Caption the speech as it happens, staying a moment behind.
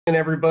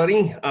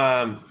Everybody.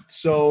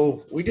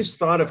 So we just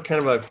thought of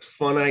kind of a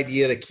fun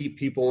idea to keep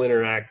people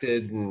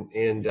interacted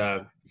and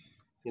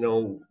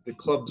the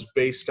club's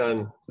based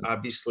on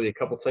obviously a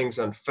couple things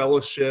on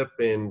fellowship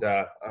and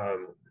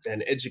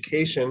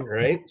education,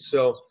 right?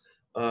 So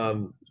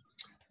um,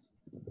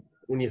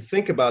 when you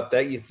think about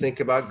that, you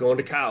think about going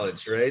to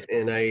college, right?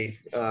 And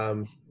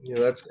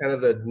that's kind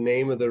of the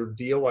name of the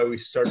deal why we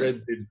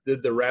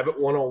did the Rabbit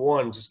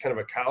 101, just kind of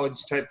a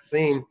college type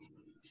theme.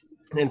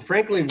 And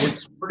frankly,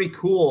 what's pretty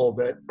cool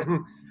that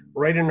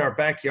right in our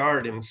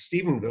backyard in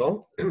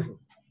Stephenville,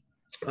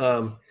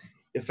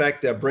 in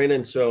fact,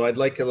 Brandon, so I'd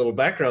like a little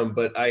background,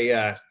 but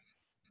I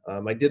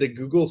did a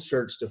Google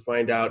search to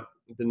find out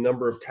the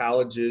number of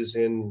colleges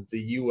in the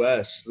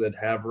U.S. that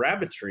have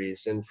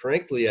rabbitries, and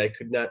frankly, I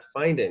could not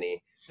find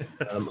any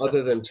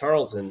other than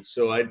Tarleton.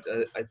 So I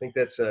think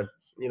that's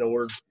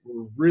we're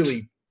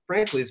really,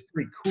 frankly, it's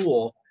pretty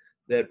cool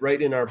that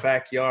right in our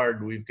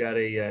backyard we've got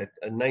a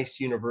nice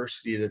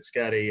university that's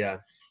got a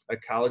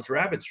college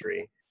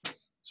rabbitry.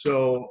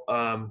 So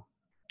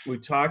we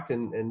talked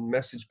and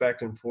messaged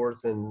back and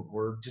forth, and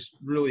we're just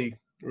really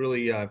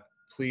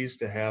pleased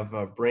to have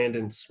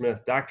Brandon Smith,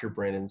 Dr.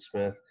 Brandon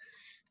Smith,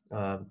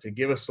 to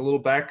give us a little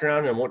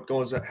background on what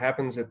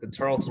happens at the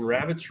Tarleton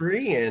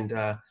Rabbitry, and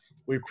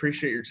we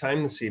appreciate your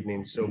time this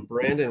evening. So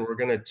Brandon, we're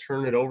going to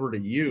turn it over to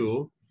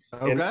you.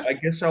 Okay. And I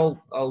guess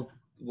I'll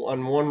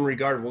on one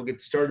regard, we'll get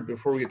started.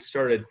 Before we get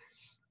started,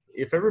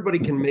 if everybody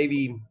can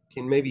maybe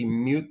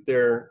mute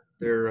their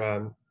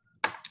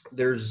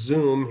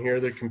Zoom here,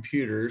 their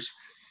computers.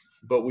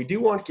 But we do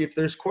want, if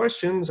there's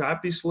questions,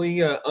 obviously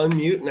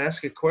unmute and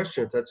ask a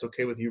question if that's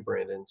okay with you,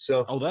 Brandon.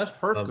 So, that's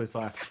perfectly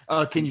fine.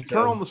 Can you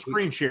turn on the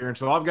screen sharing?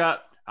 So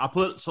I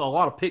put a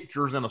lot of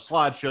pictures in a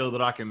slideshow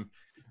that I can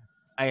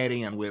add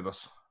in with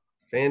us.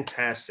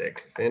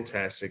 Fantastic.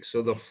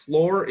 So the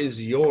floor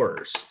is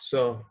yours.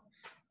 So,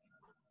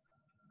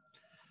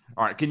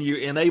 all right, can you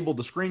enable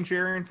the screen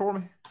sharing for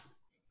me?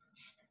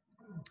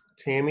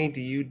 Tammy, do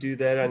you do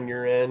that on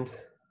your end?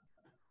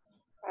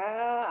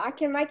 I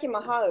can make him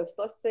a host.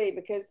 Let's see,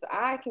 because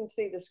I can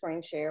see the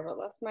screen share, but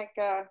let's make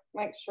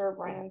sure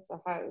Brandon's a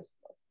host.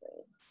 Let's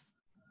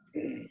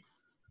see.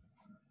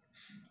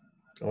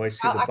 Oh, I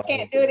see. I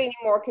can't do it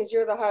anymore because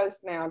you're the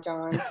host now,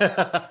 John.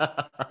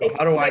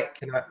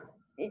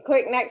 You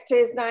click next to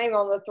his name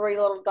on the three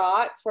little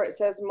dots where it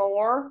says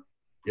more.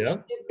 Yeah.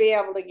 You should be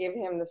able to give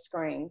him the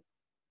screen.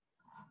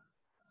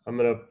 I'm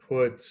going to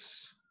put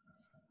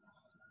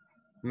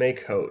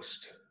make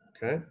host.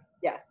 Okay.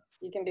 Yes,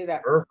 you can do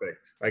that.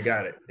 Perfect. I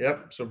got it.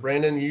 Yep. So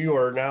Brandon, you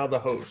are now the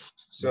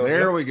host. So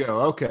there we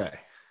go. Okay.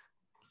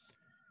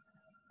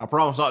 I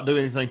promise not to do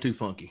anything too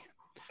funky.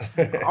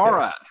 All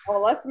right.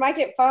 Well, let's make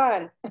it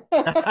fun.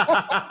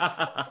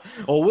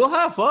 Well, we'll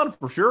have fun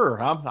for sure.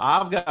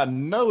 I've got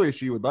no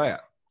issue with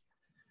that.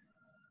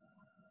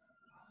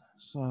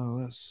 So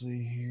let's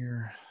see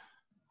here.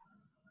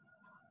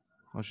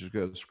 Let's just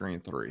go to screen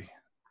 3.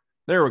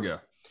 There we go.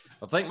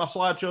 I think my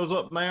slideshow's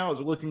up now. Is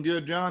it looking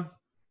good, John?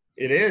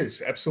 It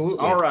is. Absolutely.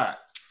 All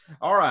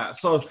right.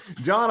 So,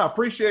 John, I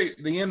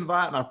appreciate the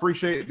invite and I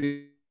appreciate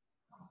the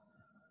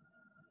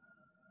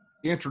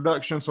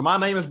introduction. So my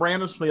name is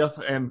Brandon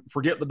Smith, and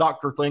forget the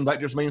doctor thing.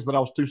 That just means that I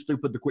was too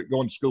stupid to quit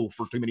going to school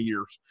for too many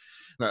years.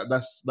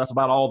 That's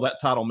about all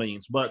that title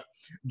means. But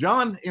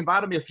John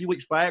invited me a few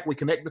weeks back. We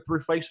connected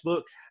through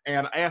Facebook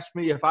and asked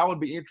me if I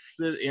would be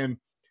interested in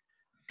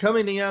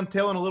coming in,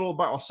 telling a little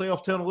about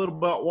myself, telling a little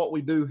about what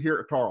we do here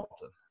at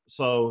Tarleton.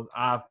 So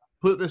I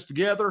put this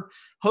together.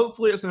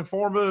 Hopefully it's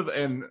informative,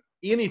 and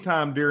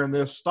anytime during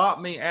this, stop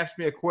me, ask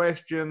me a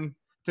question,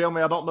 tell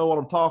me I don't know what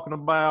I'm talking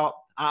about.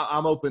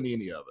 I'm open to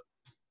any of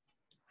it.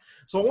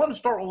 So I want to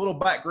start with a little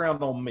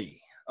background on me.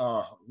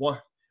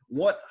 What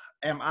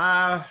am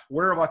I?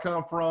 Where have I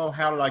come from?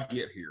 How did I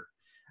get here?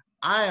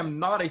 I am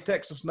not a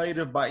Texas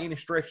native by any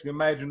stretch of the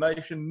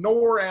imagination,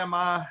 nor am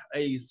I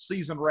a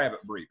seasoned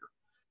rabbit breeder.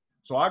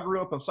 So I grew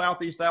up in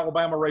Southeast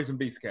Alabama raising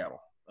beef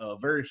cattle, a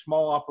very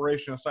small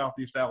operation in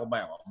Southeast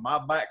Alabama. My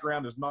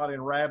background is not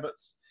in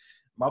rabbits.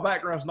 My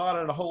background's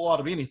not in a whole lot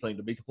of anything,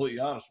 to be completely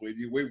honest with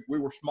you. We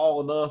were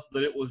small enough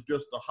that it was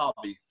just a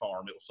hobby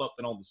farm. It was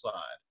something on the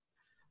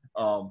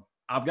side.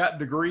 I've got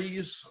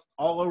degrees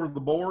all over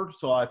the board.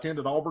 So I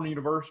attended Auburn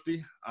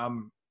University. I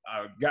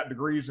got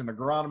degrees in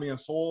agronomy and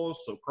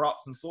soils, so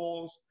crops and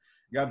soils.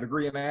 Got a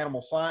degree in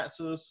animal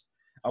sciences.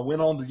 I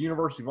went on to the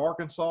University of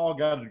Arkansas,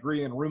 got a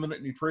degree in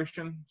ruminant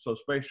nutrition, so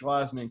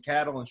specializing in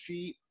cattle and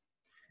sheep,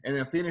 and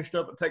then finished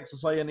up at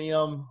Texas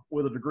A&M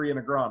with a degree in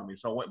agronomy.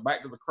 So I went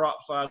back to the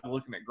crop side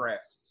looking at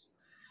grasses.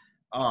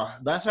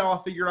 That's how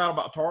I figured out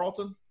about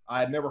Tarleton. I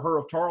had never heard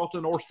of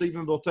Tarleton or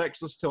Stephenville,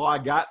 Texas, till I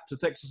got to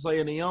Texas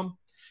A&M.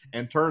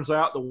 And turns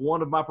out that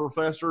one of my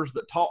professors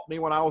that taught me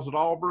when I was at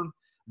Auburn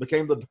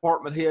became the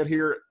department head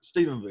here at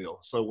Stephenville.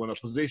 So when a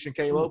position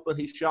came open,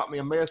 he shot me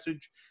a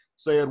message,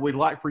 said, "We'd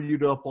like for you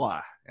to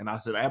apply." And I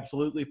said,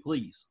 "Absolutely,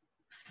 please.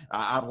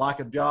 I'd like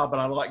a job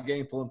and I'd like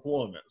gainful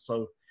employment."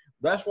 So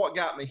that's what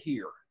got me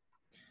here.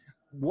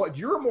 What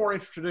you're more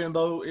interested in,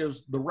 though,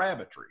 is the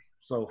rabbitry.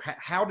 So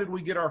how did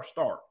we get our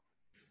start?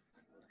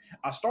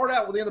 I start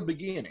out within the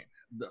beginning.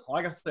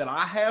 Like I said,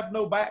 I have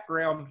no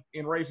background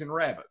in raising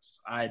rabbits.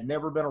 I had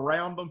never been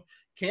around them.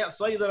 Can't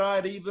say that I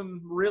had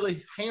even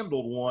really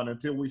handled one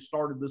until we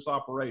started this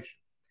operation.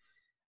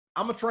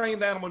 I'm a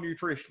trained animal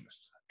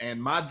nutritionist,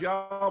 and my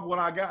job when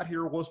I got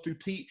here was to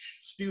teach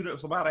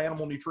students about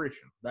animal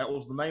nutrition. That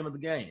was the name of the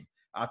game.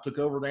 I took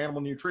over the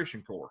animal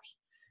nutrition course.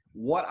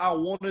 What I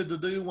wanted to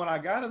do when I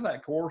got in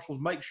that course was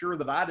make sure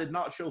that I did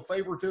not show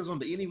favoritism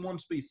to any one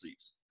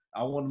species.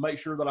 I wanted to make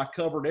sure that I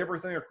covered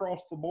everything across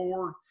the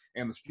board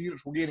and the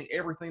students were getting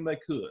everything they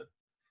could,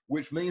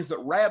 which means that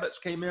rabbits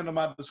came into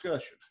my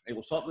discussion. It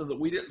was something that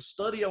we didn't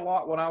study a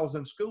lot when I was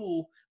in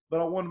school,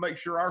 but I wanted to make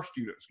sure our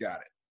students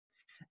got it.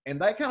 And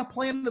that kind of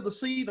planted the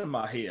seed in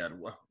my head.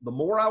 The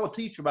more I would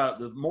teach about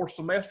it, the more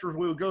semesters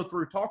we would go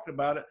through talking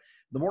about it,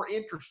 the more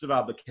interested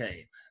I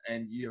became.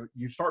 And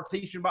you start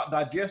teaching about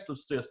digestive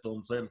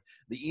systems and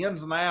the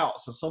ins and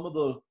outs and some of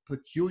the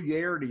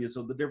peculiarities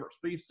of the different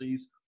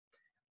species.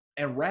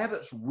 And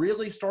rabbits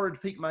really started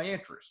to pique my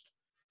interest.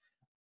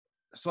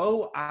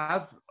 So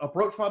I've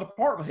approached my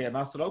department head and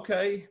I said,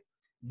 okay,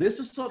 this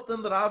is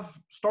something that I've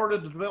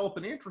started to develop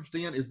an interest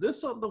in. Is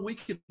this something we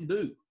can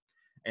do?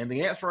 And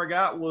the answer I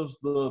got was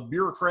the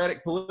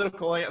bureaucratic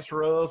political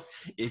answer of,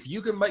 if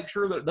you can make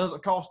sure that it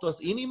doesn't cost us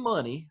any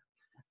money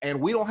and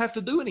we don't have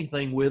to do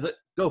anything with it,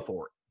 go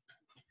for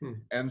it.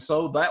 And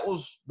so that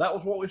was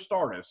what we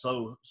started.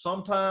 So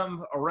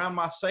sometime around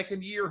my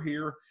second year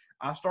here,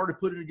 I started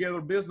putting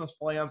together business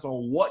plans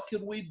on what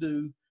could we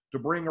do to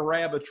bring a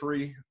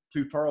rabbitry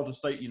to Tarleton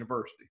State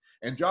University.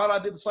 And John, I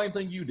did the same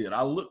thing you did.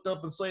 I looked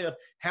up and said,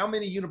 how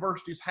many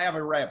universities have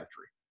a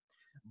rabbitry?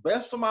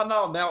 Best of my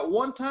knowledge, now at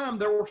one time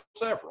there were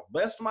several.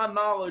 Best of my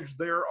knowledge,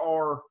 there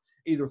are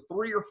either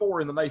 3 or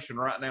 4 in the nation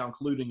right now,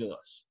 including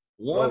us.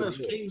 One is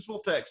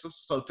Kingsville,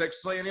 Texas. So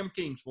Texas A&M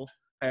Kingsville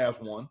has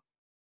one.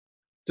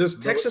 Does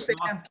Texas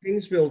A&M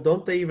Kingsville,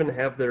 don't they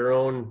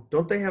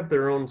have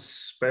their own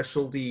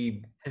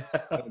specialty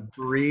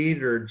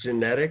breed or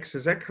genetics?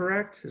 Is that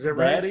correct? Is that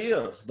right?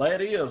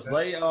 That is.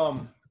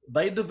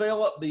 They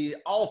developed the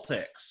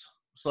Altex.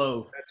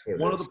 So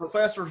one of the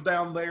professors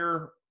down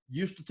there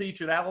used to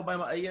teach at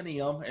Alabama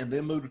A&M and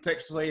then moved to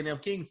Texas A&M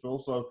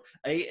Kingsville. So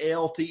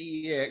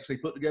ALTEX, he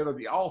put together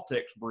the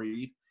Altex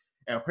breed.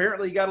 And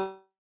apparently he got a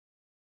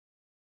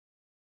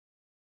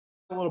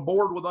little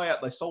bored with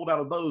that. They sold out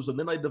of those, and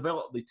then they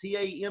developed the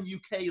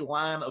TAMUK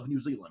line of New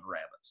Zealand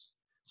rabbits.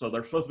 So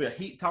they're supposed to be a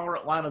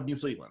heat-tolerant line of New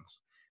Zealand's.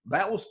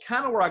 That was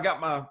kind of where I got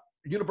my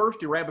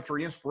university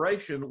rabbitry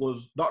inspiration,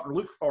 was Dr.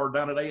 Lucafard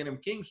down at A&M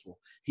Kingsville.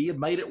 He had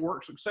made it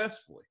work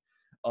successfully.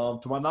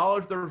 To my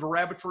knowledge, there's a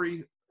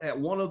rabbitry at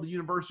one of the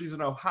universities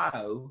in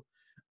Ohio.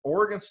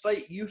 Oregon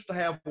State used to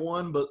have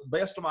one, but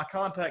best of my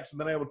contacts have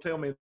been able to tell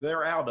me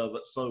they're out of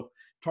it. So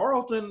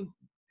Tarleton,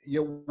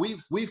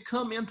 we've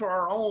come into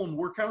our own.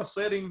 We're kind of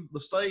setting the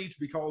stage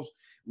because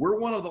we're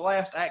one of the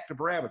last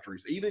active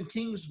rabbitries. Even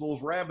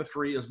Kingsville's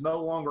rabbitry is no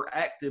longer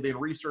active in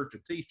research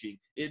and teaching.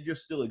 It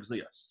just still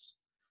exists.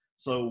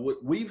 So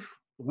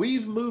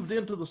we've moved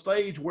into the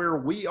stage where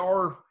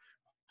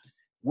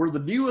we're the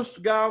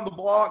newest guy on the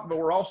block, but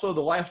we're also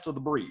the last of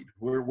the breed.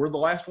 We're the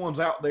last ones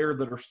out there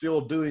that are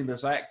still doing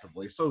this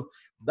actively. So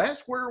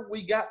that's where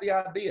we got the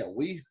idea.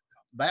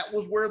 That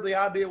was where the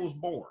idea was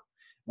born.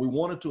 We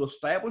wanted to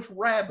establish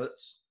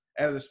rabbits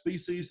as a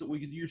species that we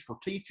could use for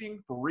teaching,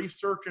 for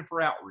research, and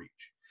for outreach.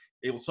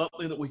 It was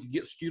something that we could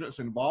get students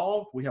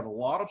involved. We have a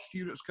lot of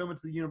students coming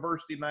to the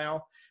university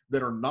now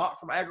that are not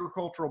from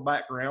agricultural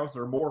backgrounds.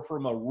 They're more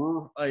from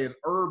an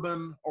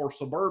urban or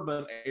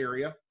suburban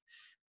area.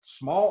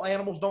 Small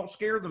animals don't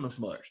scare them as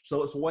much.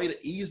 So it's a way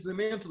to ease them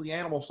into the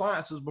animal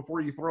sciences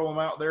before you throw them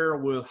out there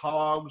with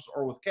hogs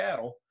or with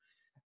cattle.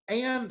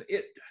 And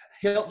it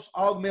helps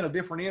augment a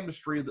different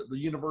industry that the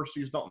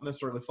universities don't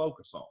necessarily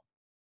focus on.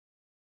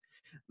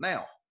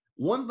 Now,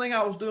 one thing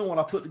I was doing when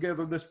I put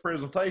together this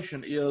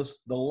presentation is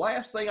the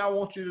last thing I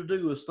want you to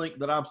do is think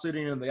that I'm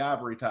sitting in the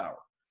ivory tower.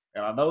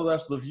 And I know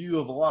that's the view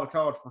of a lot of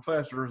college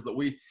professors, that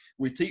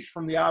we teach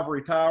from the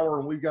ivory tower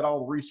and we've got all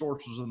the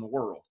resources in the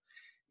world.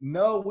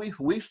 No,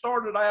 we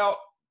started out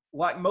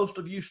like most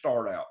of you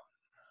start out.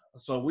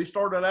 So we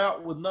started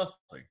out with nothing.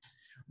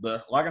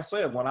 Like I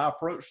said, when I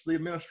approached the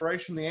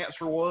administration, the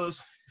answer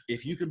was,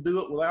 if you can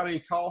do it without any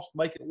cost,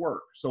 make it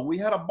work. So we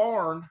had a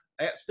barn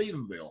at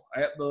Stephenville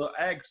at the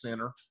Ag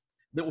Center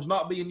that was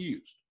not being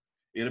used.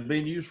 It had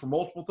been used for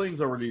multiple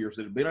things over the years.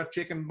 It had been a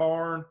chicken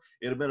barn.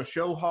 It had been a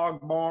show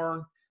hog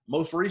barn.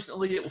 Most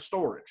recently, it was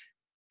storage.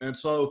 And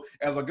so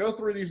as I go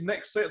through these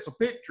next sets of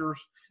pictures,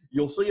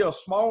 you'll see a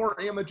smaller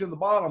image in the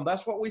bottom.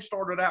 That's what we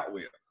started out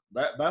with.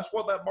 That's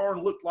what that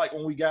barn looked like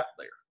when we got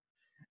there.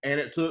 And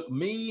it took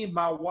me,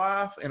 my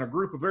wife, and a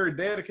group of very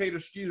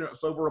dedicated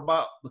students over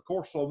about the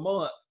course of a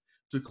month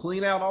to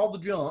clean out all the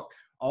junk,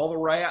 all the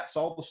rats,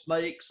 all the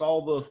snakes,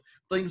 all the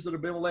things that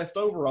have been left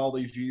over all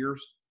these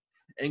years,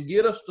 and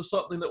get us to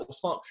something that was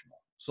functional.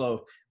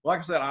 So, like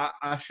I said,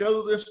 I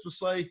show this to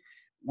say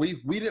we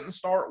didn't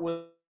start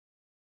with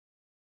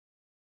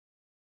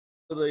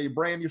the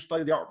brand new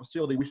state-of-the-art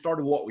facility, we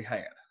started with what we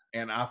had.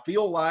 And I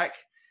feel like,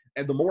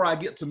 and the more I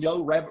get to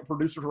know rabbit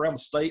producers around the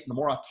state, and the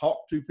more I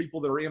talk to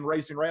people that are in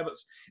raising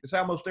rabbits, it's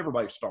how most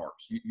everybody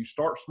starts. You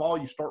start small,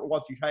 you start with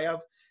what you have,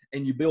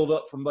 and you build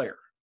up from there.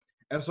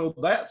 And so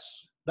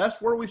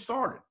that's where we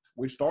started.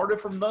 We started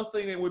from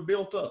nothing and we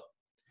built up.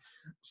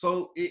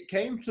 So it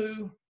came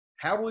to,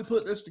 how do we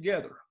put this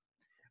together?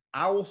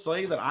 I will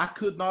say that I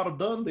could not have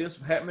done this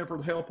if it hadn't been for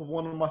the help of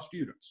one of my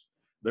students.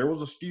 There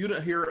was a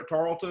student here at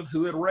Tarleton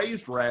who had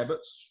raised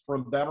rabbits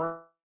from down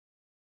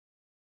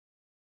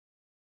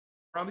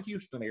around the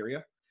Houston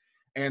area,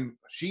 and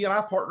she and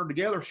I partnered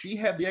together. She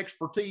had the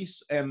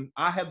expertise and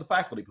I had the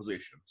faculty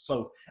position.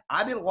 So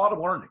I did a lot of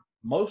learning.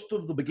 Most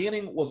of the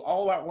beginning was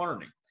all about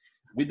learning.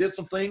 We did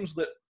some things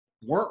that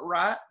weren't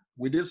right.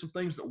 We did some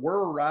things that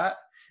were right,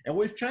 and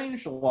we've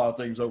changed a lot of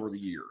things over the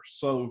years.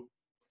 So,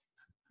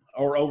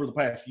 or over the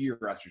past year,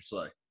 I should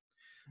say.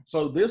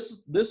 So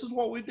this is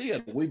what we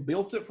did. We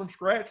built it from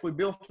scratch. We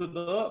built it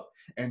up.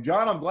 And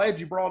John, I'm glad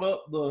you brought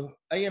up the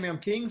A&M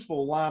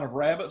Kingsville line of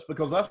rabbits,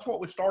 because that's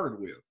what we started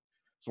with.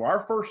 So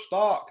our first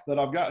stock that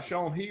I've got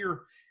shown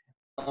here,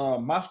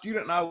 my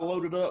student and I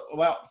loaded up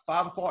about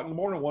 5 o'clock in the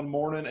morning one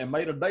morning and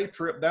made a day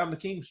trip down to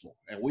Kingsville.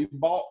 And we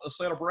bought a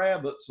set of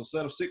rabbits, a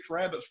set of 6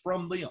 rabbits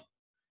from them.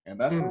 And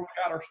that's where we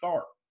got our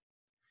start.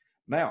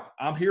 Now,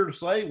 I'm here to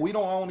say we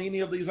don't own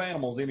any of these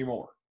animals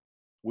anymore.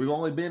 We've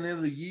only been in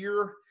it a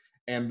year,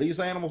 and these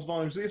animals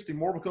don't exist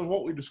anymore because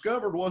what we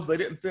discovered was they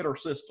didn't fit our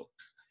system.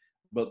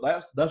 But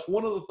that's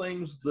one of the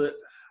things that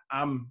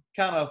I'm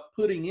kind of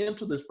putting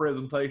into this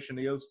presentation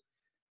is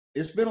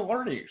it's been a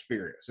learning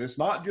experience. It's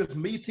not just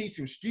me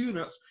teaching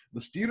students.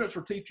 The students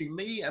are teaching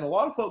me, and a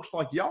lot of folks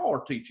like y'all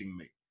are teaching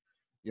me.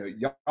 You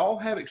know, y'all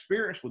have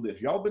experience with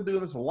this. Y'all been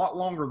doing this a lot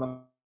longer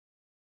than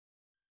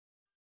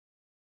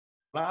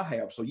I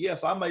have. So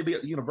yes, I may be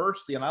at the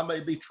university and I may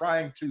be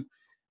trying to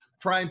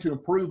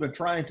improve and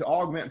trying to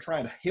augment and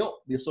trying to help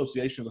the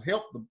associations and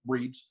help the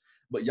breeds,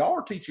 but y'all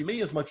are teaching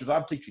me as much as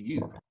I'm teaching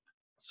you.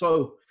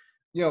 So,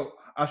 you know,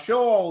 I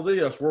show all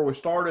this where we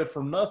started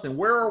from nothing.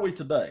 Where are we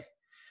today?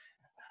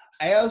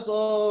 As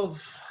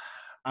of,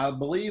 I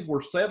believe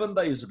we're 7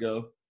 days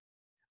ago,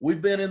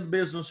 we've been in the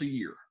business a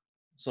year.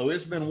 So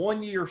it's been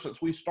 1 year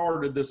since we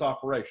started this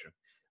operation.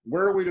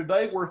 Where are we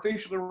today? We're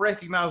officially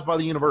recognized by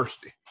the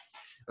university.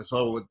 And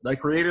so they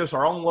created us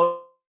our own logo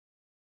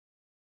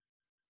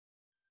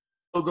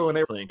and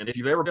everything. And if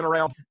you've ever been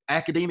around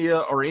academia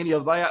or any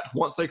of that,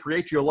 once they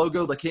create you a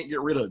logo, they can't get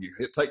rid of you.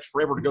 It takes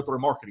forever to go through a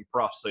marketing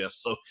process.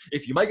 So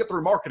if you make it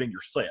through marketing,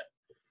 you're set.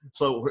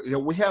 So, you know,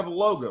 we have a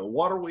logo.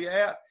 What are we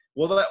at?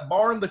 Well, that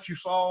barn that you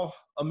saw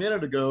a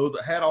minute ago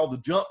that had all the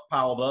junk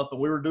piled up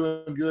and we were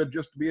doing good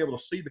just to be able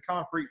to see the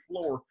concrete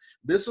floor,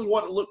 this is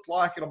what it looked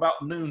like at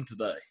about noon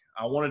today.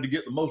 I wanted to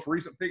get the most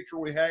recent picture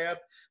we had.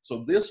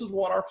 So this is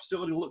what our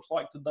facility looks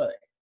like today.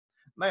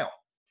 Now,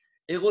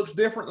 it looks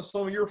different than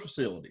some of your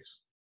facilities.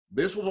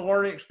 This was a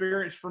learning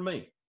experience for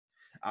me.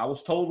 I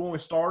was told when we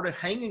started,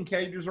 hanging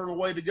cages are the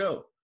way to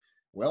go.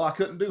 Well, I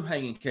couldn't do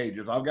hanging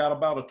cages. I've got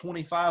about a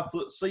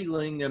 25-foot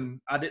ceiling and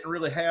I didn't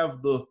really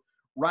have the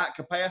right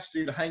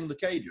capacity to hang the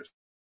cages.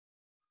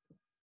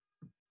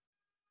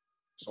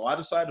 So I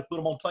decided to put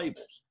them on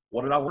tables.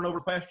 What did I learn over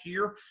the past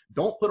year?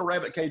 Don't put a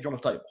rabbit cage on a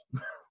table.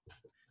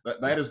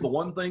 That is the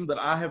one thing that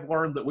I have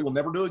learned that we will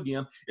never do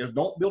again is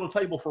don't build a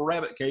table for a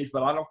rabbit cage,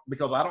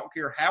 because I don't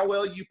care how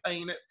well you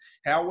paint it,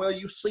 how well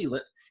you seal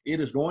it,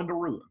 it is going to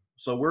ruin.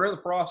 So we're in the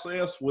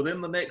process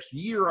within the next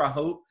year, I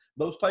hope,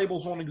 those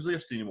tables won't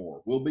exist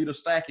anymore. We'll be to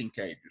stacking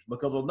cages,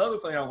 because another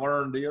thing I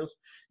learned is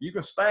you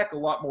can stack a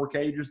lot more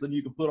cages than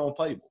you can put on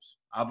tables.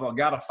 I've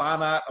got a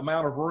finite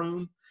amount of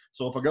room.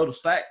 So if I go to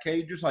stack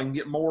cages, I can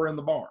get more in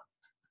the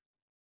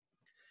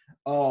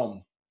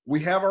barn. We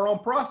have our own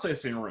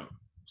processing room.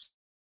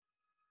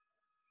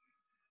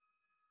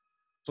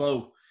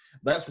 So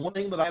that's one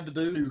thing that I had to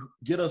do to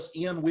get us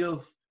in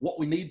with what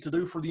we need to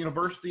do for the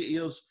university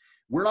is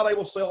we're not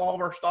able to sell all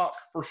of our stock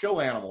for show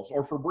animals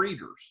or for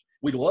breeders.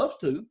 We'd love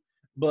to,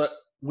 but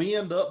we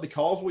end up,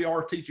 because we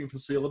are a teaching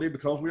facility,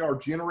 because we are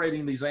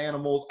generating these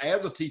animals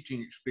as a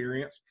teaching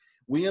experience,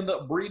 we end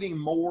up breeding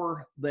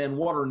more than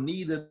what are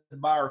needed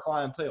by our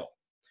clientele.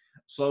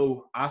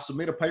 So I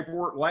submitted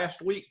paperwork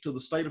last week to the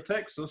state of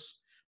Texas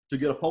to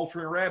get a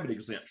poultry and rabbit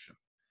exemption.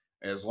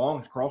 As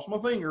long as, cross my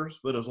fingers,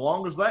 but as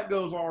long as that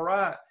goes all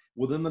right,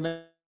 within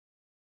the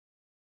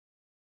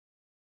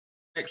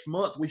next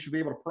month, we should be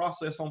able to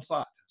process on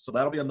site. So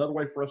that'll be another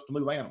way for us to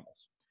move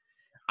animals.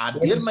 I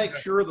did make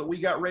sure that we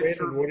got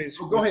registered.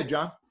 Go ahead,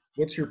 John.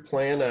 What's your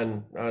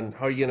plan on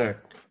how you gonna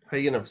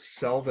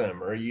sell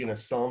them? Are you gonna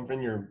sell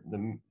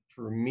them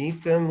for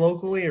meat then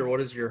locally, or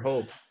what is your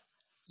hope?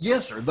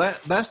 Yes, sir.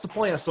 That's the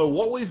plan. So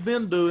what we've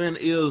been doing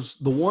is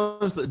the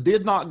ones that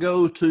did not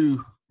go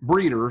to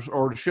breeders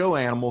or to show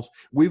animals,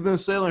 we've been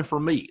selling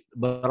for meat.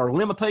 But our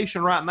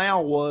limitation right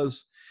now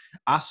was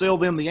I sell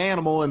them the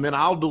animal and then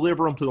I'll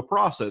deliver them to a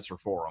processor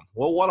for them.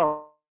 Well, what I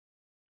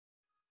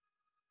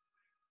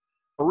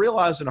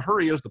realized in a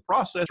hurry is the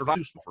processor is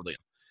too small for them.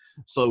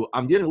 So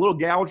I'm getting a little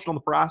gouged on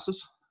the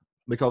prices.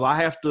 because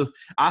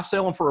I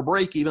sell them for a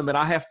break even, then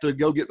I have to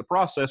go get the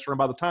processor. And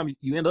by the time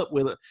you end up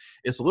with it,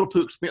 it's a little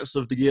too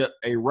expensive to get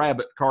a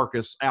rabbit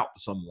carcass out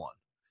to someone.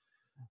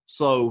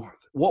 So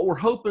what we're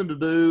hoping to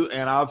do,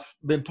 and I've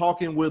been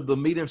talking with the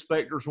meat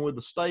inspectors and with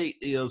the state,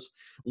 is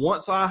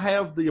once I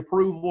have the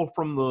approval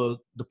from the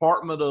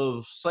Department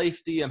of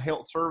Safety and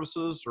Health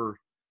Services, or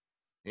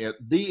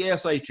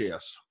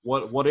DSHS,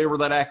 whatever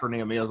that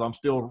acronym is, I'm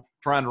still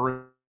trying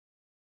to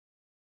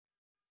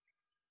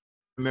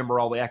remember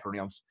all the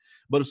acronyms.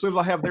 But as soon as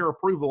I have their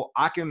approval,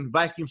 I can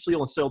vacuum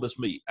seal and sell this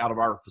meat out of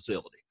our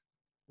facility.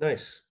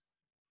 Nice.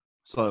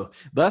 So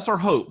that's our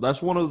hope.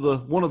 That's one of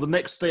the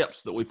next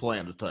steps that we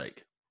plan to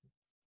take.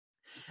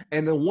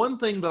 And then one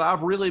thing that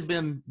I've really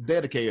been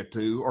dedicated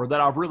to, or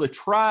that I've really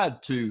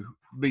tried to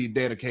be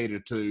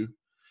dedicated to,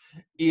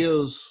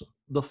 is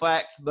the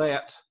fact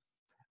that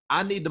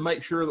I need to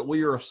make sure that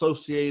we are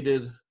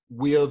associated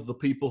with the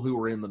people who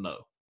are in the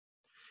know.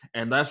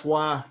 And that's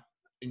why,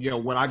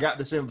 when I got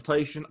this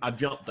invitation, I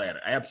jumped at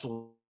it.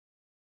 Absolutely.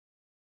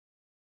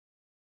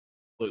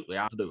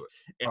 I have to do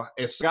it.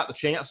 If I got the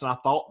chance and I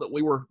thought that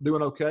we were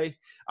doing okay,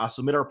 I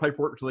submit our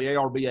paperwork to the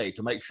ARBA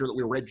to make sure that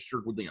we're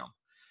registered with them.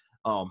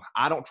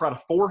 I don't try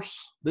to force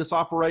this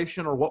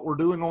operation or what we're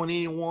doing on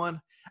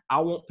anyone. I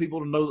want people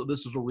to know that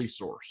this is a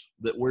resource,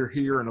 that we're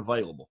here and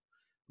available.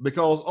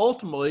 Because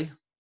ultimately,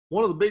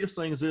 one of the biggest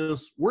things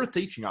is we're a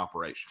teaching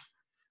operation.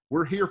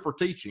 We're here for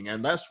teaching,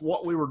 and that's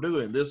what we were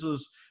doing. This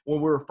is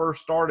when we were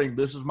first starting.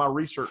 This is my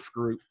research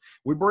group.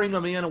 We bring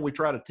them in and we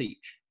try to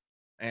teach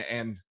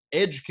and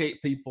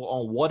educate people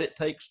on what it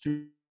takes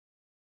to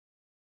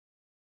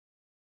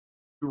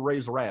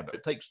raise a rabbit.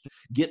 It takes to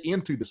get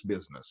into this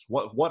business.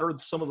 What are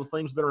some of the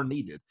things that are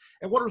needed,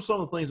 and what are some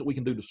of the things that we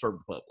can do to serve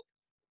the public?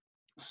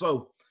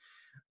 So,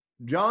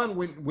 John,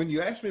 when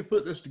you asked me to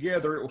put this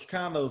together, it was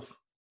kind of,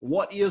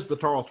 what is the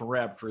Tarleton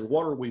Rabbitry?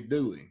 What are we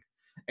doing?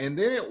 And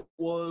then it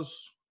was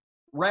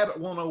Rabbit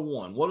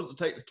 101. What does it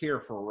take to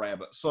care for a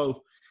rabbit?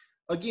 So,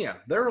 again,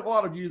 there are a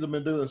lot of you that have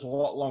been doing this a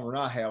lot longer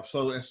than I have.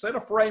 So instead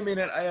of framing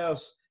it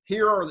as,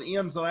 here are the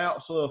ins and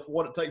outs of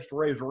what it takes to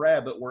raise a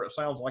rabbit, where it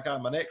sounds like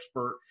I'm an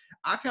expert,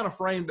 I kind of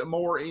framed it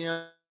more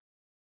in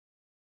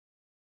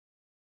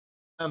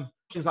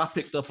things I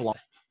picked up along.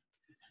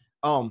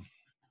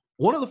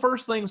 One of the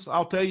first things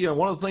I'll tell you, and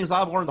one of the things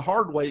I've learned the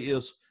hard way,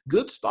 is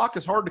good stock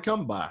is hard to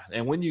come by.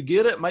 And when you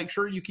get it, make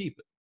sure you keep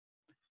it.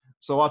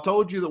 So I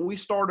told you that we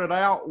started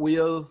out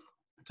with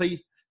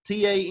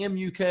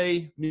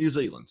TAMUK New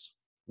Zealand's.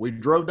 We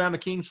drove down to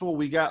Kingsville,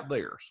 we got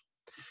theirs.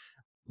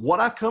 What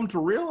I come to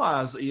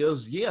realize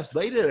is, yes,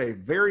 they did a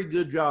very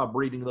good job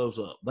breeding those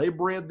up. They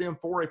bred them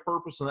for a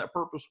purpose, and that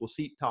purpose was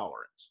heat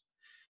tolerance.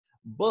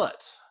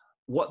 But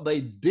what they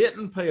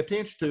didn't pay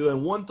attention to,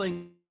 and one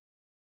thing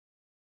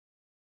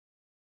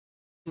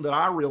that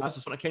I realized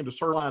is when it came to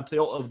certain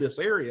clientele of this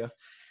area,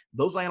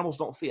 those animals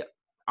don't fit.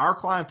 Our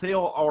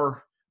clientele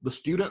are the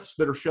students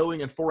that are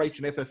showing in 4-H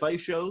and FFA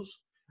shows.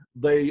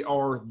 They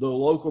are the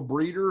local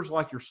breeders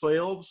like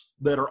yourselves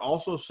that are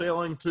also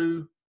selling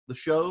to the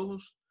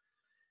shows.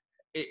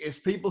 It's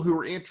people who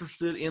are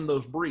interested in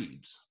those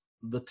breeds.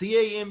 The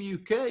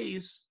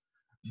TAMUKs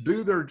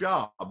do their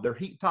job. They're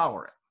heat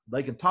tolerant.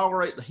 They can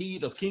tolerate the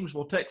heat of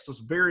Kingsville, Texas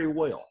very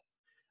well.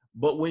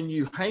 But when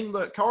you hang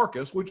that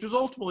carcass, which is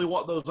ultimately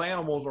what those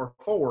animals are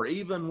for,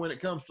 even when it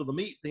comes to the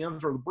meat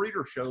dens or the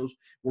breeder shows,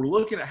 we're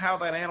looking at how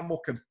that animal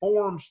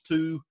conforms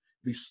to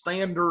the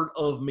standard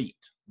of meat.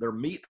 They're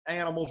meat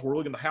animals. We're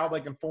looking at how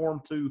they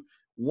conform to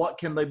what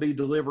can they be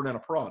delivered in a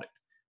product.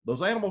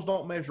 Those animals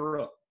don't measure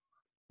up.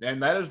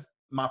 And that is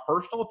my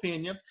personal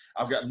opinion.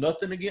 I've got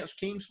nothing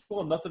against Kingsville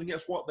and nothing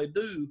against what they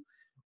do,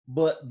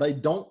 but they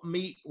don't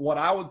meet what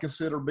I would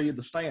consider be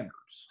the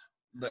standards.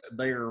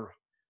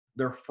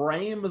 Their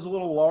frame is a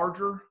little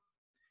larger,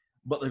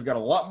 but they've got a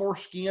lot more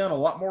skin, a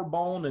lot more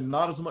bone, and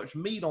not as much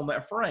meat on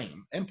that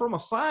frame. And from a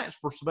science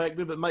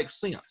perspective, it makes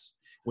sense.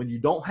 When you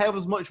don't have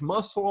as much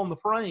muscle on the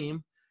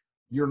frame,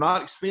 you're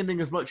not expending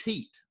as much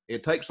heat.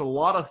 It takes a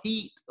lot of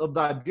heat of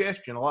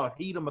digestion, a lot of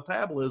heat of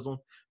metabolism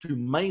to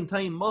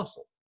maintain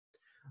muscle.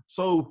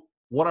 So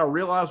what I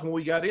realized when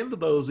we got into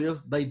those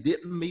is they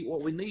didn't meet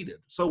what we needed.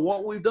 So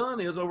what we've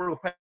done is, over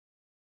the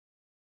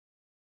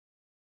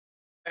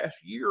past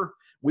year,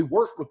 we've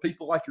worked with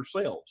people like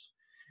yourselves.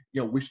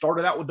 We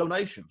started out with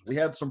donations. We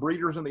had some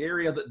breeders in the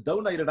area that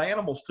donated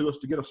animals to us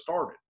to get us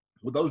started.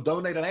 With those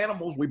donated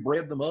animals, we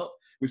bred them up.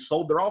 We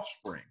sold their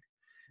offspring.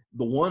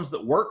 The ones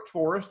that worked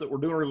for us, that were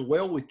doing really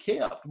well, we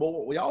kept. But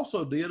what we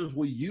also did is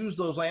we used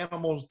those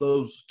animals,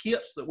 those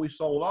kits that we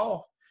sold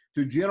off,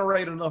 to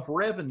generate enough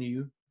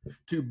revenue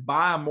to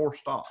buy more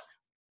stock.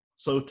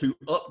 So to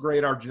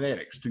upgrade our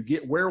genetics, to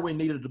get where we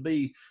needed to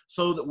be,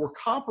 so that we're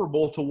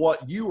comparable to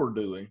what you are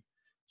doing.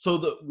 So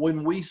that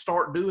when we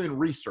start doing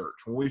research,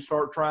 when we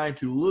start trying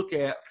to look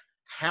at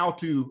how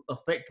to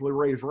effectively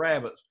raise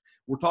rabbits,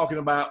 we're talking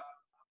about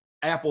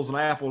apples and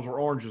apples or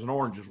oranges and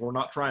oranges. We're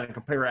not trying to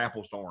compare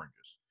apples to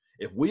oranges.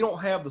 If we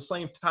don't have the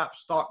same type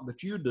stock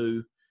that you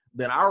do,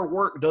 then our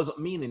work doesn't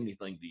mean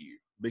anything to you,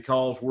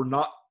 because we're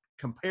not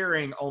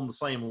comparing on the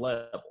same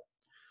level.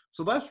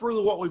 So that's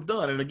really what we've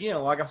done. And again,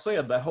 like I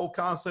said, that whole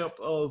concept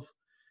of,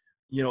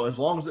 as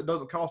long as it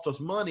doesn't cost us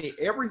money,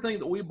 everything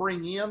that we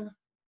bring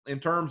in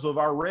terms of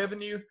our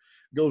revenue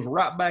goes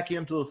right back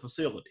into the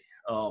facility.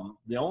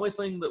 The only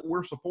thing that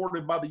we're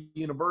supported by the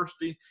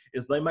university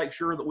is they make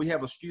sure that we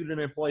have a student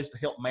in place to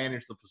help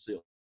manage the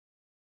facility.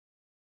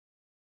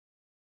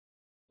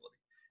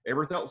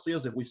 Everything else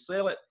is, if we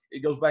sell it,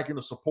 it goes back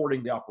into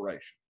supporting the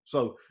operation.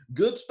 So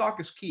good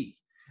stock is key.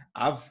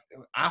 I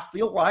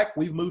feel like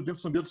we've moved in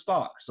some good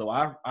stock. So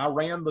I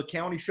ran the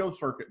county show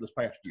circuit this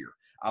past year.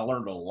 I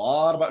learned a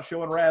lot about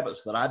showing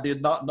rabbits that I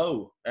did not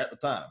know at the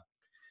time.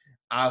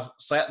 I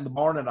sat in the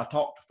barn and I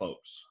talked to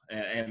folks,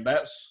 and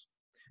that's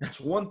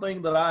one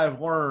thing that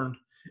I've learned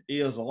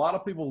is a lot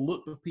of people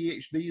look to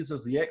PhDs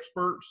as the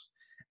experts,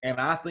 and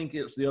I think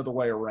it's the other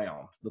way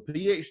around. The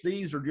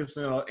PhDs are just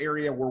in an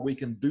area where we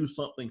can do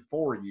something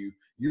for you.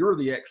 You're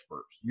the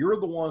experts. You're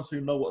the ones who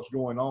know what's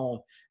going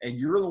on, and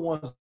you're the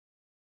ones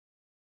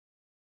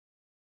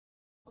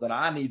that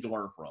I need to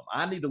learn from.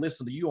 I need to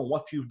listen to you on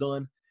what you've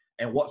done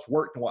and what's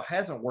worked and what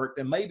hasn't worked,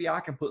 and maybe I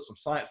can put some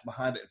science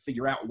behind it and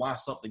figure out why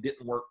something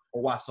didn't work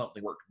or why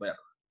something worked better.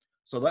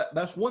 So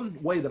that's one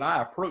way that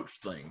I approach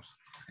things.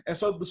 And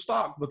so the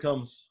stock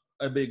becomes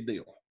a big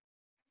deal.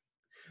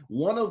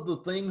 One of the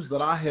things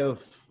that I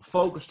have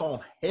focused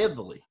on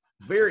heavily,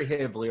 very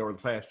heavily over the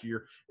past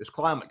year is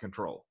climate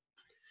control.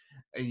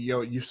 And,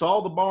 you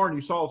saw the barn,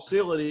 you saw the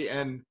facility,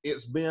 and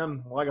it's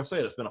been, like I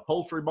said, it's been a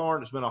poultry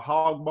barn, it's been a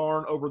hog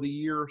barn over the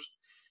years.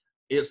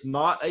 It's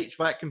not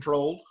HVAC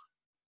controlled.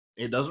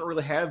 It doesn't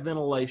really have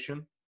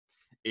ventilation.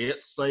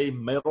 It's a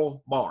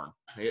metal barn.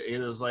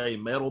 It is a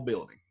metal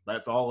building.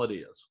 That's all it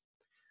is.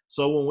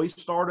 So when we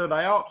started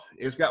out,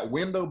 it's got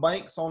window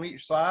banks on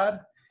each side.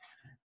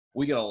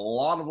 We get a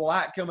lot of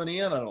light coming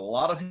in and a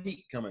lot of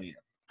heat coming in.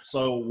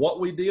 So what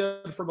we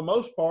did for the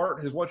most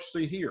part is what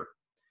you see here.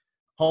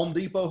 Home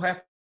Depot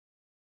happened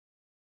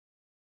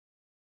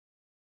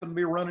to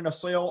be running a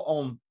sale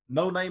on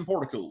no-name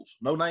portacools,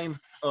 no-name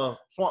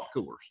swamp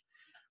coolers.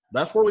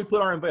 That's where we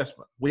put our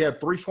investment. We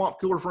had 3 swamp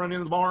coolers running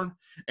in the barn.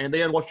 And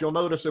then what you'll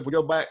notice if we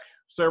go back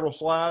several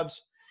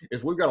slides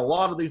is we've got a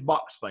lot of these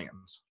box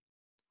fans.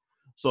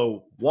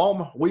 So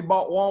we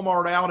bought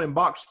Walmart out in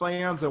box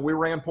fans and we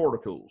ran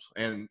portacools.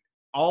 And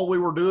all we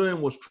were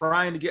doing was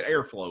trying to get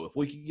airflow. If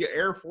we could get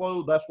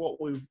airflow, that's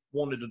what we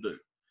wanted to do.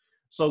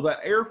 So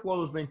that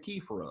airflow has been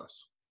key for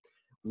us.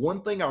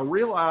 One thing I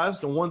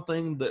realized, and one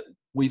thing that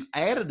we've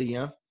added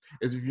in,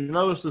 is if you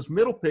notice this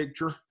middle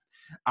picture,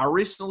 I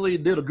recently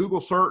did a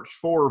Google search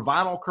for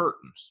vinyl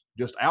curtains,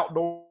 just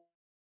outdoor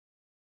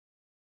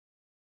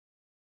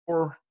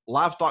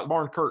livestock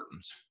barn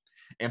curtains,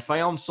 and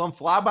found some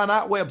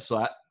fly-by-night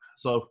website.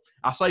 So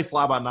I say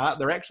fly-by-night,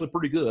 they're actually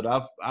pretty good.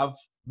 I've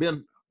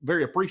been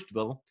very appreciative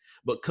of them,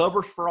 but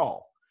Covers for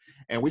All.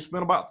 And we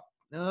spent about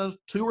 $200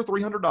 or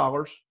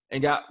 $300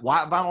 and got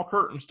white vinyl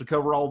curtains to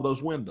cover all of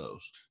those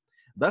windows.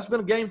 That's been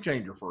a game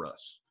changer for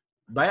us.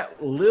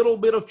 That little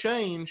bit of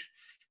change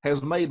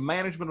has made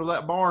management of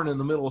that barn in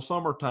the middle of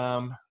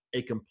summertime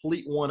a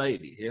complete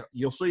 180.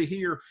 You'll see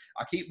here,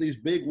 I keep these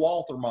big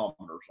wall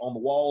thermometers on the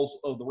walls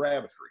of the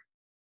rabbitry.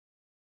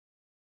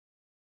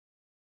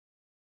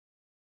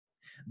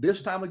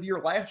 This time of year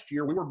last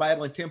year, we were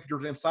battling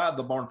temperatures inside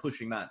the barn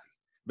pushing 90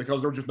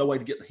 because there was just no way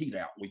to get the heat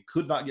out. We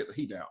could not get the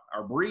heat out.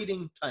 Our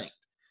breeding tanked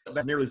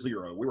nearly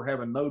zero. We were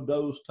having no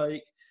does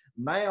take.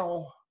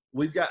 Now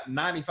we've got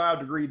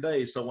 95-degree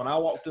days. So when I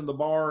walked in the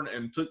barn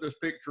and took this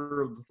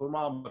picture of the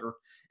thermometer,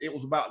 it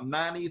was about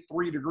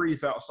 93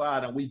 degrees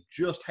outside and we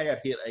just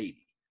had hit 80.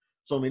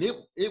 So, I mean,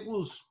 it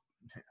was,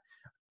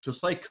 to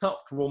say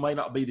comfortable may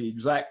not be the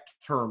exact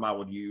term I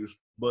would use,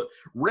 but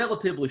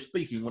relatively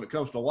speaking, when it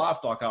comes to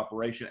livestock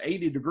operation,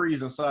 80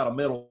 degrees inside a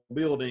metal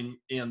building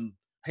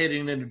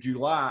heading into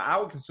July, I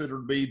would consider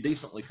to be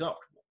decently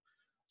comfortable.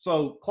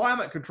 So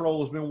climate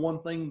control has been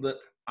one thing that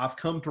I've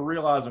come to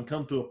realize and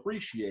come to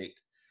appreciate.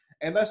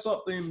 And that's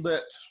something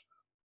that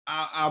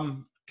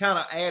I'm kind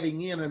of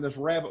adding in this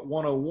Rabbit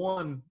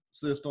 101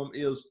 system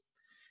is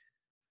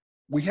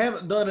we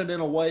haven't done it in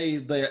a way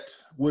that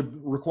would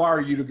require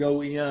you to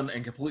go in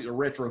and completely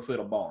retrofit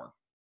a barn.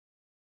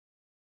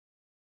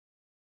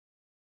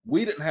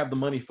 We didn't have the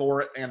money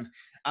for it, and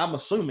I'm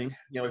assuming,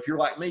 if you're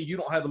like me, you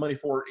don't have the money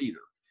for it either.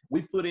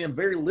 We've put in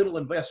very little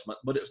investment,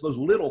 but it's those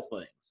little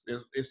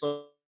things. It's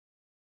those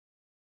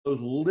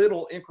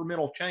little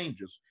incremental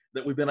changes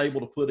that we've been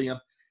able to put in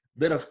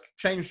that have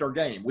changed our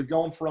game. We've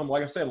gone from,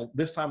 like I said,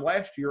 this time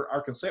last year,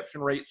 our conception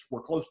rates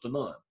were close to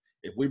none.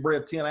 If we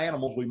bred 10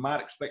 animals, we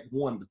might expect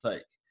 1 to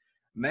take.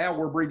 Now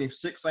we're breeding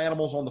 6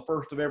 animals on the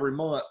first of every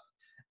month,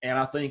 and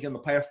I think in the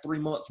past 3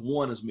 months,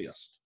 1 is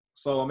missed.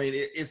 So, I mean,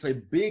 it's a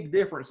big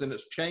difference, and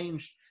it's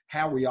changed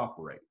how we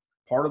operate.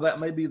 Part of that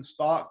may be the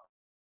stock.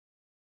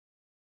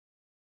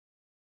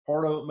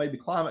 Part of it may be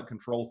climate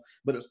control,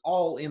 but it's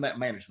all in that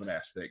management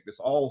aspect. It's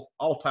all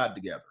tied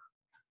together.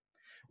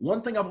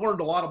 One thing I've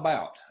learned a lot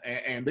about,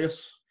 and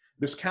this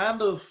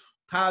kind of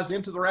ties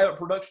into the rabbit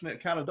production,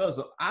 it kind of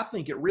does. I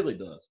think it really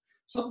does.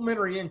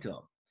 Supplementary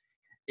income.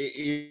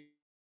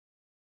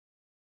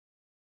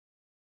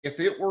 if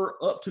it were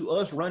up to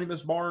us running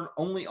this barn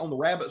only on the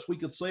rabbits we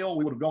could sell,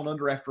 we would have gone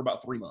under after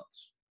about 3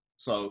 months.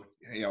 So,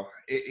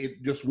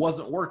 it just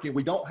wasn't working.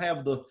 We don't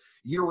have the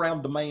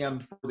year-round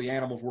demand for the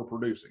animals we're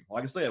producing.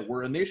 Like I said,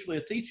 we're initially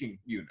a teaching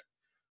unit.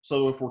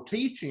 So if we're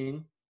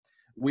teaching,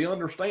 we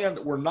understand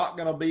that we're not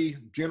going to be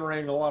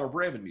generating a lot of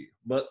revenue,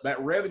 but that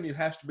revenue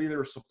has to be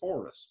there to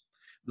support us.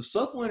 The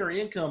supplementary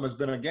income has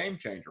been a game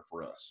changer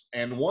for us.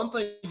 And one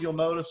thing you'll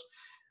notice,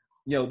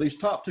 these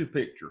top 2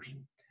 pictures,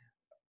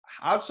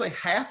 I'd say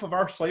half of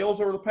our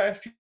sales over the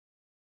past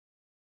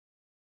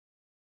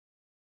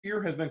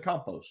year has been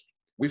compost.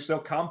 We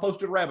sell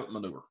composted rabbit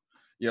manure.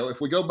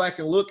 If we go back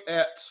and look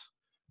at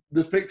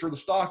this picture of the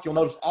stock, you'll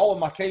notice all of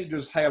my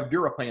cages have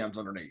Durapans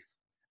underneath.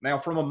 Now,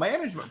 from a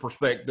management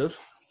perspective,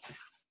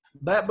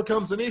 that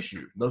becomes an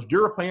issue. Those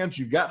Durapans,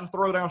 you've got to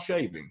throw down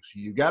shavings.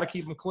 You've got to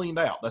keep them cleaned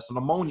out. That's an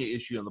ammonia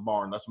issue in the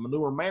barn. That's a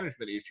manure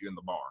management issue in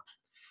the barn.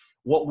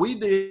 What we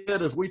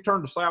did is we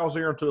turned the sow's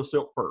ear into a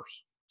silk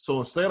purse. So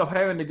instead of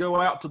having to go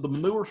out to the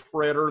manure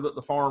spreader that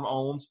the farm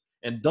owns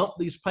and dump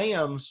these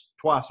pans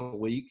twice a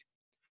week,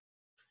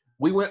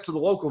 we went to the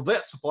local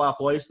vet supply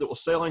place that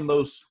was selling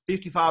those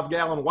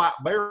 55-gallon white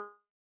barrels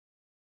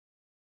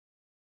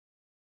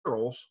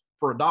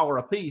for $1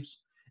 a piece,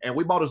 and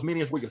we bought as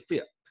many as we could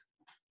fit.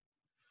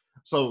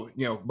 So,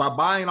 by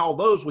buying all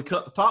those, we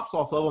cut the tops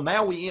off of them.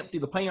 Now we empty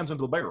the pans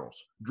into the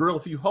barrels, drill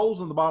a few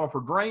holes in the bottom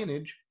for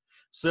drainage,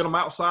 set them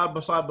outside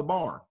beside the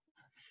barn.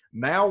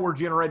 Now we're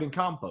generating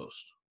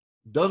compost.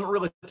 Doesn't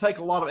really take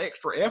a lot of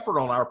extra effort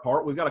on our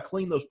part. We've got to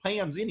clean those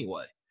pans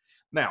anyway.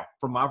 Now,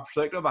 from my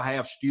perspective, I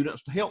have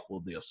students to help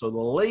with this, so the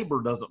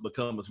labor doesn't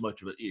become as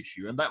much of an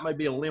issue, and that may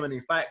be a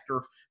limiting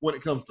factor when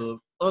it comes to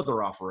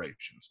other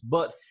operations.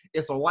 But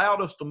it's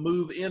allowed us to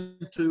move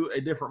into a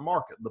different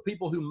market. The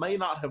people who may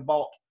not have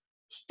bought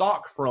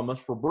stock from us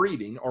for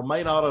breeding or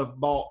may not have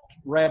bought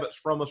rabbits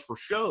from us for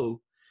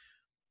show,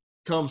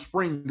 come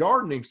spring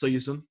gardening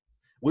season,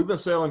 we've been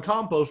selling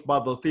compost by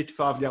the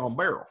 55-gallon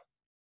barrel.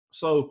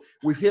 So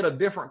we've hit a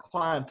different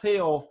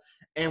clientele,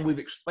 and we've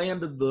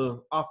expanded the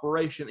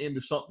operation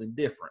into something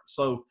different.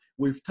 So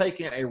we've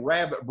taken a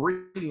rabbit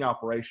breeding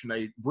operation,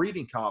 a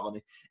breeding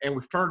colony, and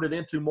we've turned it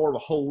into more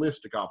of a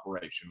holistic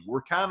operation.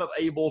 We're kind of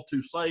able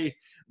to say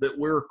that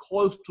we're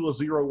close to a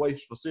zero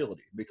waste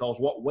facility, because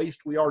what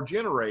waste we are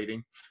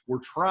generating, we're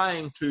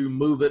trying to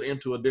move it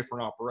into a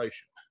different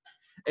operation.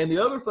 And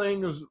the other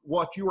thing is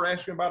what you were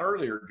asking about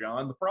earlier,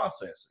 John, the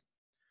processing.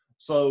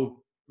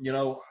 So,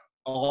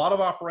 a lot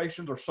of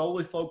operations are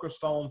solely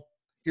focused on,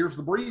 here's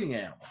the breeding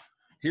animal.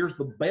 Here's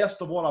the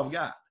best of what I've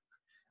got.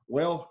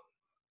 Well,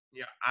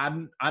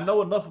 I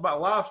know enough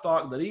about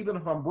livestock that even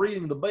if I'm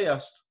breeding the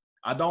best,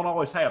 I don't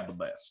always have the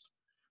best.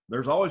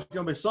 There's always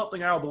going to be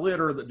something out of the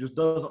litter that just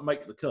doesn't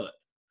make the cut.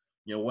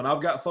 When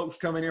I've got folks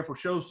coming in for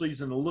show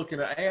season and looking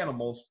at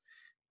animals,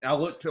 I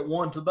looked at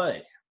one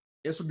today.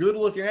 It's a good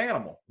looking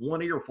animal.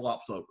 One ear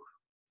flops over.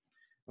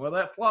 Well,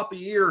 that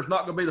floppy ear is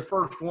not going to be the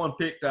first one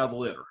picked out of the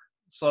litter.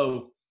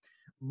 So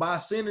by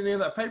sending in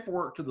that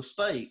paperwork to the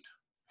state,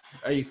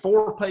 a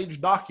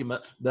 4-page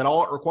document that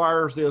all it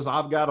requires is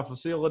I've got a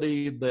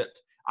facility that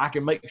I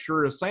can make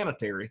sure is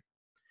sanitary.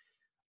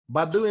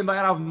 By doing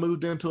that, I've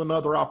moved into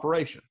another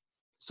operation.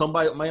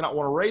 Somebody that may not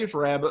want to raise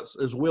rabbits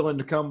is willing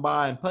to come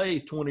by and pay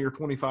 $20 or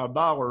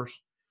 $25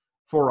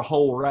 for a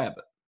whole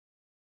rabbit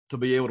to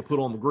be able to put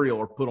on the grill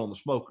or put on the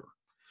smoker.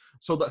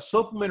 So that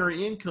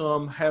supplementary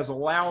income has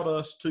allowed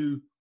us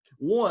to,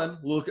 one,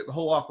 look at the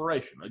whole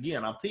operation.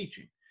 Again, I'm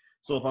teaching.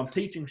 So if I'm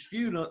teaching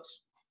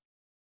students,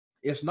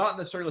 it's not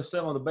necessarily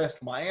selling the best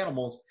of my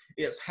animals.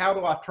 It's how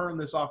do I turn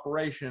this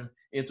operation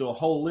into a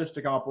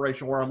holistic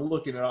operation where I'm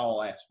looking at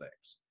all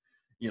aspects.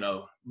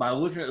 By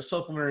looking at the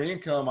supplementary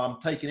income, I'm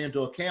taking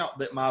into account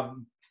that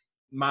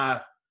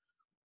my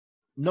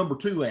number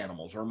 2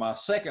 animals or my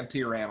second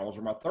tier animals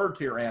or my third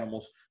tier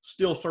animals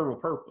still serve a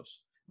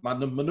purpose. My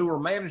manure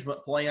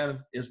management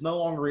plan is no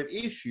longer an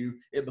issue.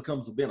 It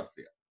becomes a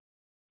benefit.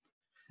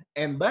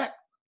 And that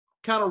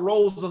kind of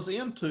rolls us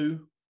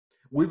into,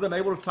 we've been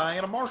able to tie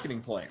in a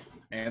marketing plan.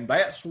 And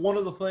that's one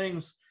of the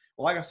things,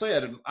 like I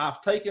said,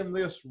 I've taken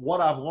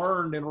what I've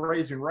learned in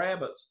raising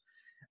rabbits,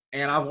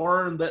 and I've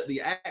learned that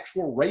the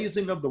actual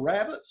raising of the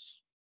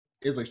rabbits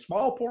is a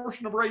small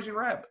portion of raising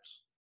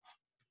rabbits.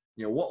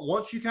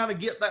 Once you kind of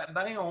get that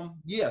down,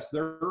 yes,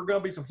 there are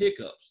going to be some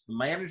hiccups. The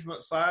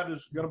management side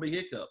is going to be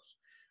hiccups,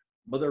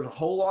 but there's a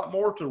whole lot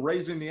more to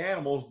raising the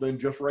animals than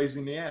just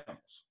raising the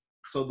animals.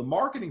 So the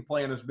marketing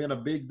plan has been a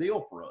big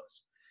deal for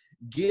us.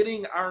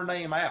 Getting our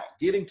name out,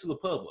 getting to the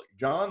public.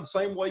 John, the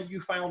same way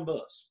you found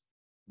us.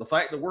 The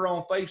fact that we're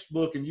on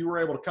Facebook and you were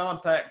able to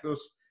contact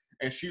us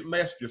and shoot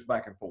messages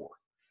back and forth.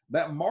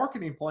 That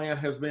marketing plan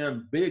has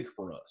been big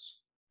for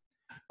us.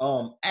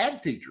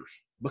 Ag teachers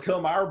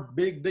become our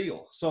big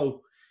deal.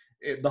 So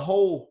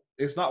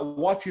it's not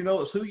what you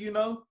know, it's who you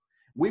know.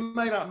 We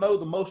may not know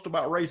the most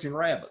about raising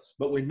rabbits,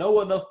 but we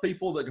know enough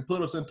people that can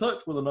put us in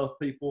touch with enough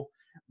people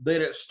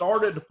that it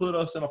started to put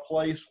us in a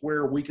place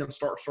where we can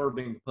start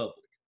serving the public.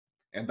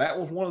 And that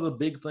was one of the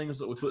big things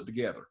that we put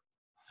together.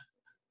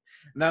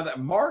 Now that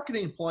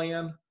marketing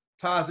plan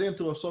ties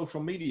into a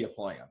social media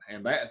plan.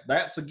 And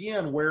that's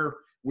again where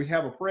we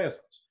have a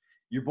presence.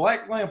 Your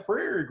Black Land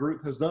Prairie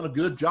group has done a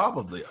good job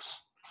of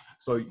this.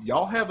 So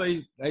y'all have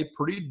a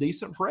pretty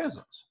decent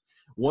presence.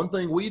 One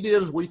thing we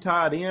did is we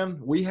tied in,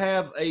 we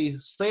have a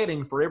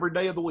setting for every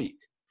day of the week.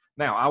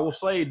 Now, I will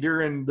say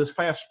during this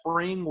past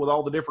spring with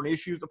all the different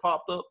issues that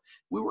popped up,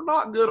 we were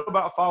not good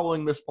about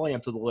following this plan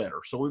to the letter.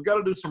 So we've got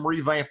to do some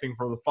revamping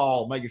for the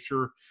fall, making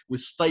sure we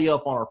stay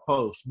up on our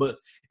posts. But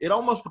it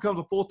almost becomes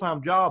a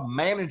full-time job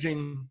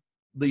managing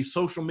the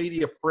social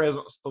media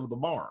presence of the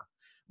barn.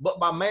 But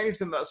by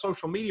managing that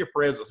social media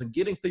presence and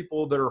getting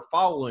people that are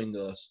following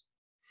us,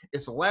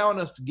 it's allowing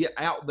us to get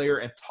out there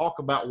and talk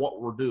about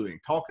what we're doing,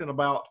 talking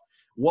about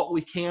what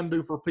we can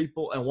do for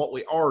people and what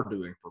we are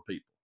doing for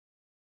people.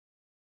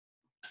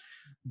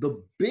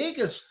 The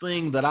biggest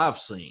thing that I've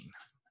seen,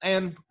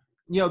 and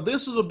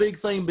this is a big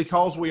thing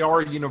because we are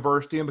a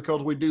university and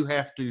because we do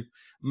have to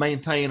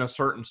maintain a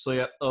certain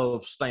set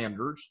of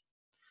standards,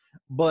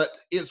 but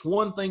it's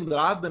one thing that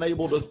I've been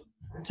able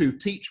to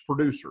teach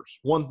producers.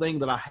 One thing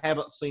that I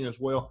haven't seen as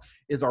well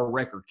is our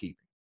record keeping.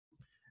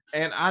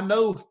 And I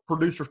know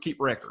producers keep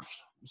records.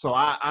 So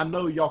I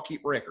know y'all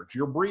keep records.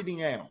 You're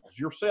breeding animals.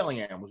 You're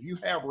selling animals. You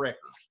have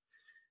records.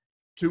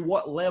 To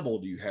what level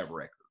do you have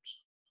records?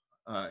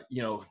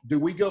 Do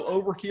we go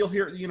overkill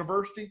here at the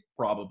university?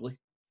 Probably.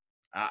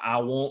 I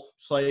will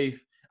say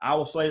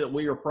that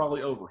we are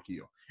probably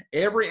overkill.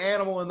 Every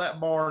animal in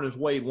that barn is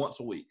weighed once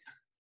a week.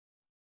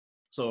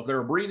 So if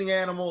they're a breeding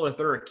animal, if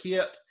they're a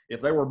kit,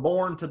 if they were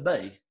born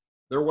today,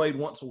 they're weighed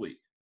once a week.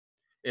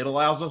 It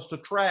allows us to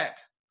track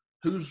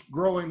who's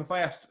growing the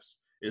fastest.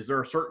 Is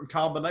there a certain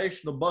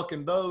combination of buck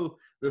and doe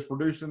that's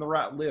producing the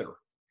right litter?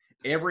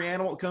 Every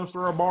animal that comes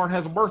through our barn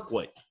has a birth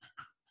weight.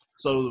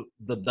 So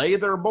the day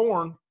they're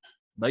born,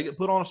 they get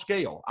put on a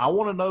scale. I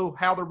want to know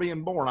how they're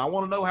being born. I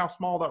want to know how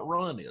small that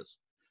runt is.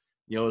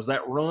 Is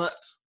that runt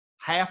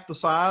half the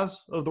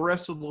size of the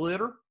rest of the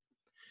litter?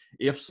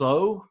 If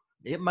so,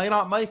 it may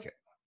not make it.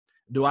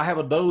 Do I have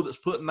a doe that's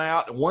putting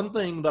out? One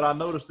thing that I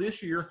noticed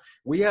this year,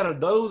 we had a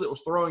doe that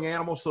was throwing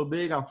animals so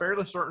big, I'm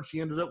fairly certain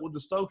she ended up with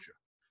dystocia.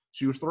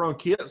 She was throwing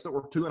kits that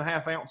were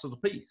 2.5 ounces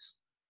apiece.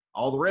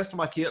 All the rest of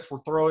my does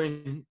were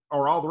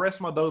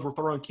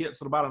throwing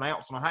kits at about 1.5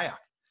 ounces.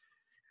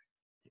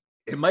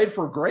 It made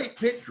for great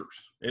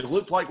pictures. It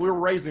looked like we were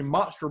raising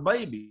monster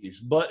babies,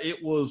 but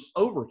it was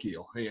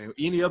overkill.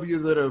 Any of you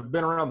that have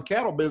been around the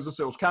cattle business,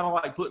 it was kind of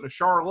like putting a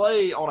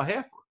Charolais on a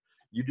heifer.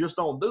 You just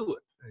don't do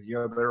it.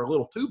 They're a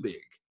little too big.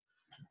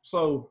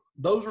 So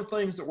those are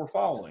things that we're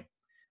following.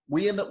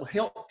 We end up with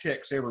health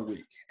checks every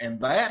week, and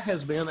that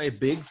has been a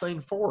big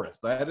thing for us.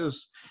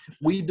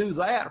 We do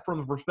that from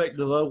the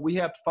perspective of we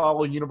have to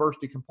follow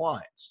university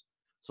compliance.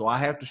 So I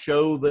have to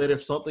show that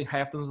if something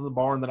happens in the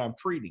barn that I'm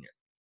treating it.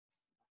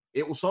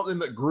 It was something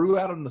that grew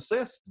out of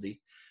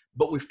necessity,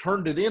 but we've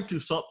turned it into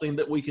something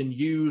that we can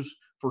use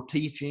for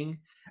teaching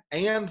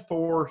and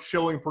for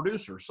showing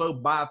producers. So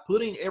by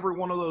putting every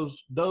one of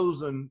those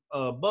does and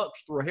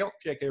bucks through a health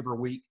check every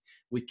week,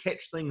 we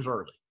catch things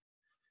early.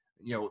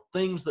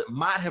 Things that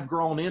might have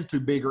grown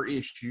into bigger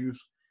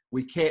issues,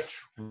 we catch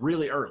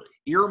really early.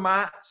 Ear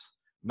mites,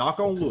 knock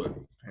on wood.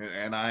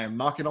 And I am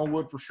knocking on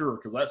wood for sure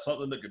because that's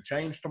something that could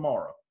change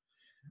tomorrow.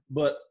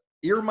 But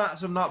ear mites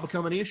have not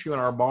become an issue in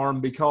our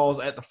barn because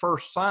at the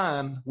first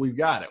sign, we've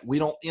got it. We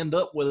don't end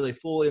up with a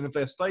full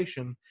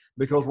infestation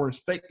because we're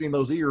inspecting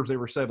those ears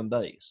every 7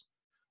 days.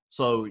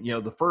 So,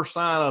 the first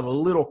sign of a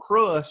little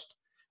crust,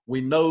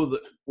 we know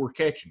that we're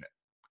catching it.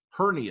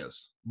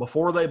 Hernias,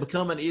 before they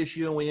become an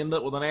issue and we end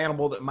up with an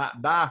animal that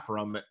might die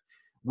from it,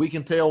 we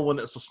can tell when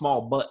it's a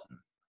small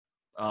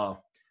button.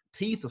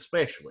 Teeth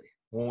especially,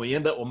 when we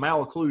end up with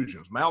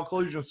malocclusions.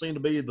 Malocclusions seem to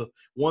be the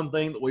one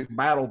thing that we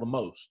battle the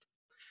most.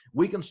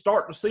 We can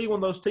start to see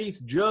when those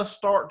teeth just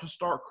start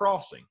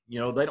crossing. They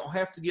don't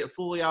have to get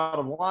fully out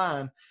of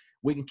line.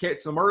 We can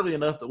catch them early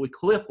enough that we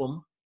clip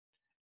them,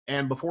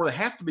 and before they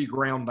have to be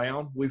ground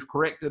down, we've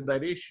corrected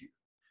that issue.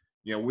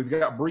 We've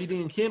got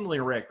breeding and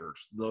kindling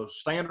records. The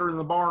standard in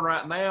the barn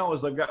right now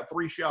is they've got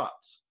 3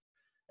 shots.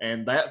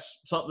 And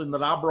that's something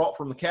that I brought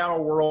from the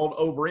cattle world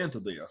over into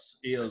this,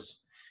 is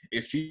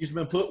if she's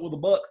been put with a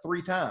buck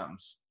 3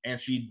 times and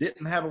she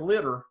didn't have a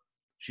litter,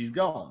 she's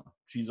gone.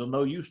 She's of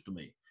no use to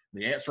me.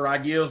 The answer I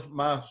give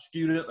my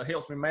student that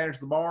helps me manage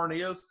the barn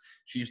is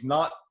she's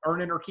not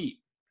earning her keep.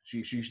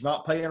 She's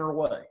not paying her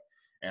way.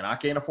 And I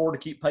can't afford to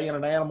keep paying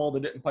an animal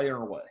that didn't pay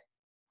her way.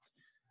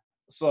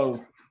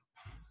 So,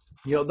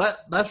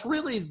 that's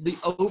really the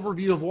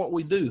overview of what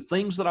we do,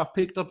 things that I've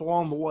picked up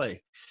along the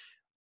way.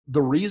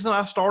 The reason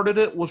I started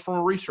it was from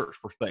a research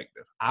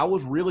perspective. I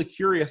was really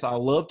curious. I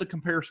love to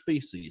compare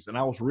species, and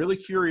I was really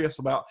curious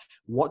about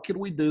what could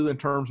we do in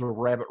terms of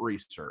rabbit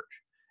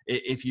research.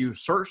 If you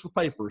search the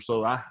papers,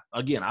 so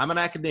I'm an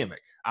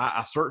academic.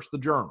 I search the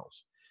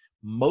journals.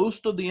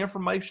 Most of the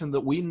information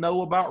that we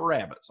know about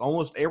rabbits,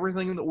 almost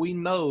everything that we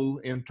know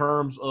in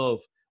terms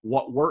of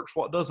what works,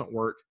 what doesn't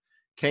work,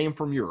 came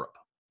from Europe.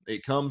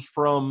 It comes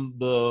from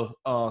the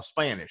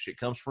Spanish. It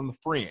comes from the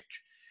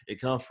French. It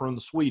comes from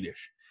the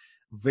Swedish.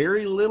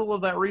 very little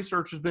of that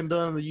research has been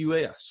done in the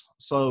U.S.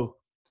 So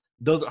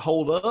does it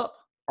hold up?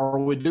 Are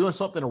we doing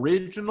something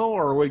original,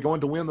 or are we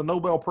going to win the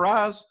Nobel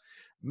Prize?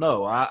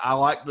 No, I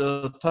like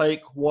to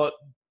take what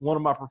one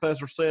of my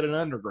professors said in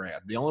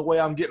undergrad. The only way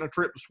I'm getting a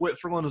trip to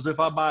Switzerland is if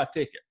I buy a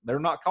ticket. They're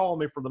not calling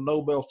me for the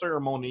Nobel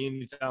ceremony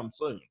anytime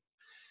soon.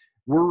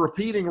 We're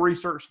repeating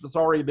research that's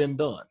already been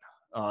done.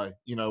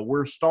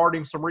 We're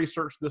starting some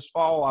research this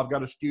fall. I've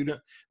got a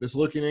student that's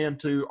looking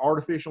into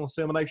artificial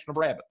insemination of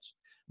rabbits.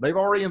 They've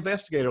already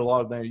investigated a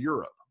lot of that in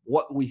Europe.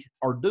 What we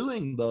are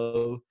doing,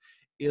 though,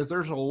 is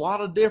there's a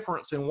lot of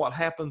difference in what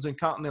happens in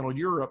continental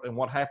Europe and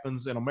what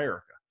happens in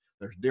America.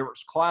 There's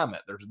difference in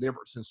climate. There's a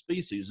difference in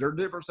species. There's a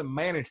difference in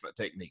management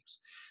techniques.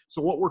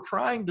 So what we're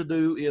trying to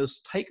do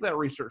is take that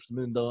research that's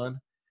been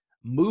done,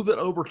 move it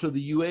over to the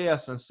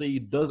U.S. and see,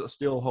 does it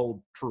still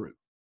hold true?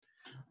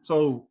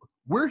 So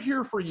we're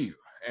here for you.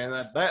 And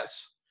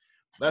that's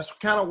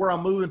kind of where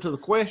I'm moving to the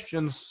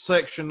questions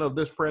section of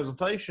this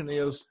presentation.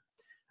 Is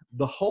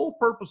the whole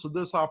purpose of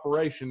this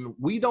operation.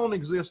 We don't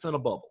exist in a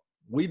bubble.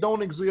 We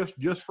don't exist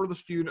just for the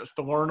students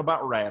to learn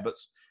about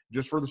rabbits,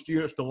 just for the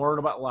students to learn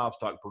about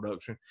livestock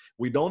production.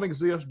 We don't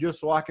exist just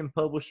so I can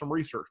publish some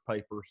research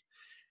papers.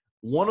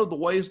 One of the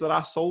ways that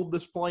I sold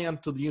this plan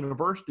to the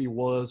university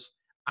was,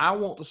 I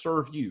want to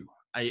serve you.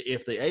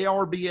 If the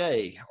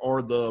ARBA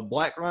or the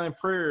Black Lion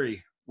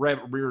Prairie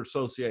Rabbit Breeder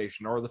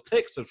Association or the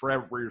Texas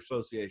Rabbit Breeder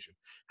Association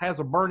has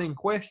a burning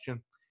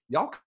question,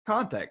 y'all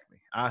contact me.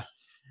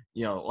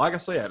 Like I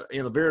said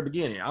in the very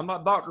beginning, I'm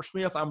not Dr.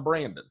 Smith, I'm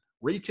Brandon.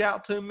 Reach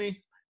out to me,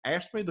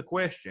 ask me the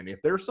question.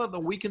 If there's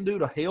something we can do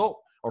to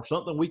help or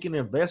something we can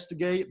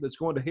investigate that's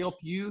going to help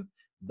you,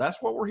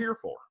 that's what we're here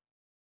for.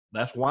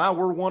 That's why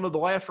we're one of the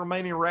last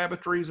remaining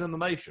rabbitries in the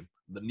nation,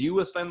 the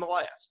newest and the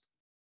last.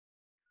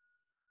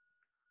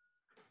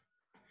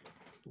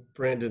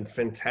 Brandon,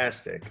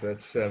 fantastic.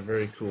 That's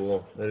very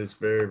cool. That is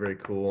very, very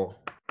cool.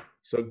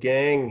 So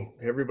gang,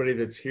 everybody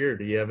that's here,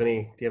 do you have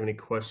any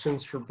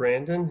questions for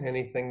Brandon?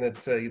 Anything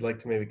that you'd like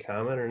to maybe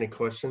comment, or any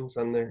questions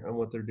on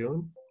what they're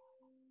doing?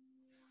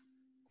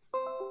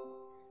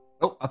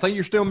 Oh, I think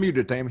you're still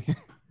muted, Tammy.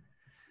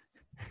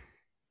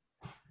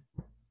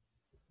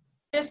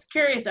 Just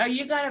curious, are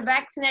you going to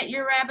vaccinate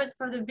your rabbits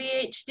for the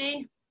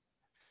VHD?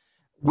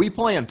 We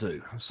plan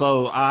to.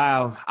 So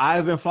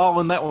I've been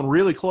following that one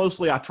really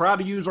closely. I try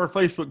to use our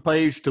Facebook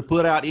page to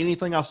put out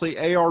anything I see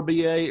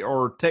ARBA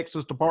or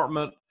Texas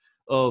Department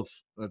of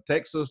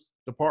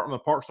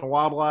Parks and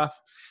Wildlife.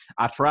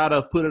 I try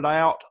to put it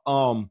out.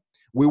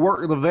 We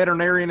work with a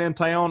veterinarian in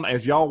town.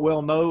 As y'all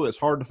well know, it's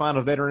hard to find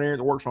a veterinarian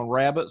that works on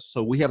rabbits.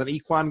 So we have an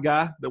equine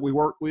guy that we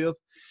work with,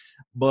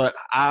 but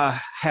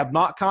I have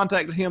not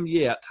contacted him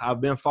yet.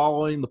 I've been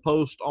following the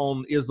post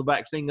on, is the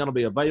vaccine going to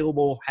be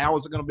available? How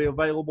is it going to be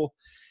available?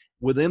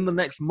 Within the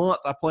next month,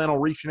 I plan on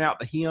reaching out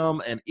to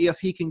him, and if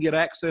he can get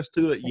access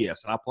to it,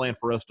 yes, I plan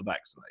for us to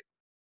vaccinate.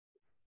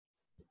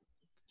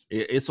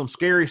 It's some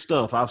scary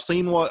stuff. I've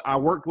seen I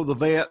worked with a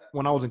vet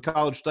when I was in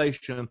College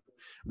Station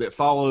that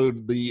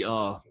followed the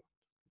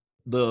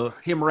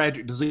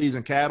hemorrhagic disease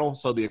in cattle,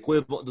 so the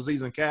equivalent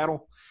disease in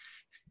cattle.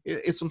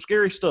 It's some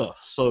scary stuff.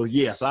 So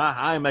yes,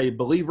 I am a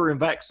believer in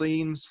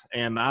vaccines,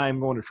 and I am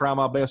going to try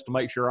my best to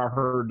make sure our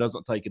herd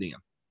doesn't take it in.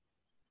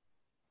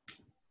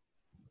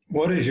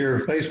 What is your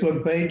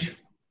Facebook page?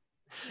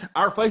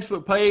 Our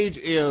Facebook page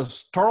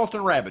is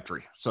Tarleton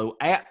Rabbitry, so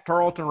at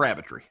Tarleton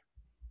Rabbitry.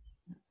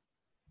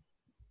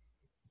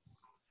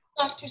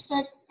 Dr.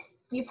 Smith,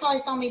 you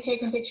probably saw me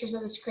taking pictures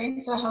of the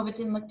screen, so I hope it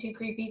didn't look too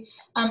creepy.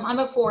 I'm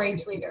a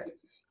 4-H leader.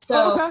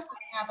 So okay. I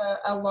have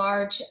a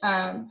large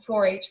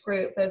 4-H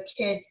group of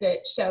kids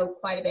that show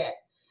quite a bit.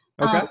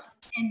 Okay.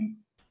 And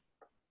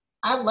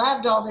I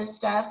loved all this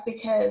stuff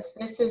because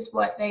this is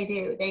what they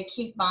do. They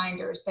keep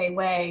binders, they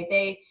weigh,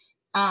 they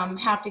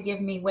have to give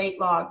me weight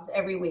logs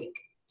every week.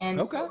 And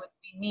so when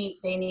we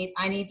meet,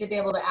 I need to be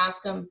able to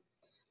ask them,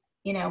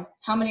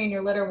 how many in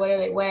your litter, what do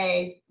they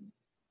weigh?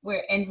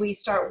 And we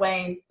start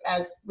weighing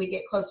as we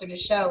get closer to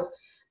show.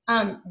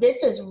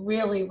 This is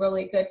really,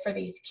 really good for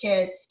these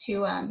kids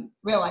to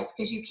realize,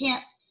 because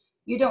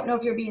you don't know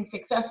if you're being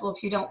successful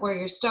if you don't where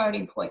your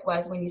starting point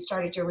was when you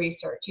started your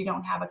research. You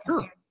don't have a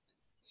comparison. Sure.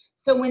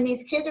 So when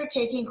these kids are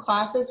taking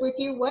classes with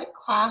you, what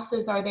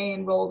classes are they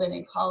enrolled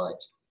in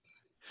college?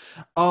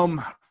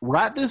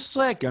 Right this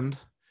second,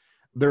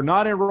 they're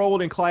not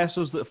enrolled in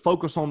classes that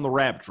focus on the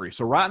rabbitry.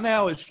 So right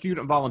now it's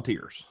student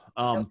volunteers.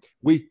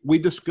 We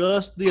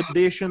discussed the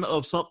addition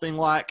of something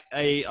like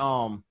a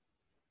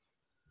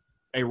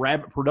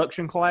rabbit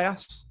production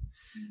class.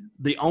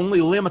 The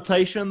only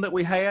limitation that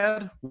we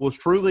had was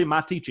truly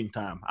my teaching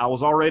time. I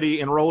was already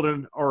enrolled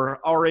in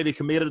or already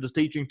committed to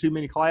teaching too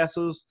many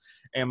classes,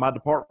 and my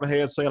department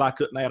head said I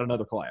couldn't add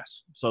another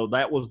class. So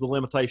that was the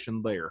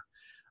limitation there.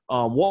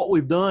 What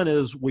we've done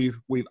is we've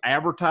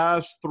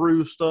advertised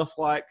through stuff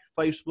like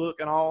Facebook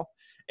and all,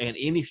 and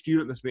any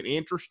student that's been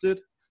interested,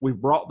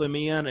 we've brought them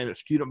in, and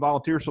it's student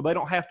volunteers, so they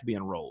don't have to be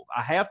enrolled.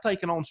 I have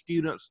taken on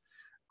students.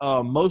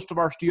 Most of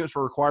our students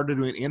are required to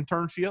do an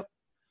internship.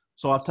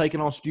 So I've taken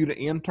on student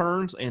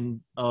interns and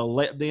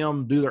let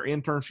them do their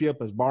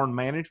internship as barn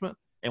management,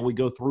 and we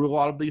go through a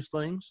lot of these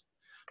things.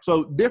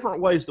 So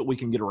different ways that we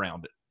can get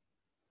around it.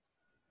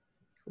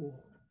 Cool.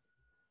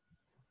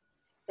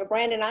 So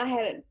Brandon, I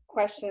had a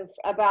question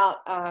about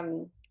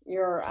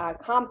your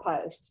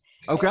compost.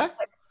 Okay.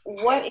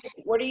 What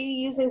are you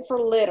using for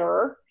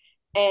litter?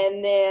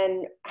 And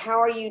then how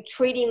are you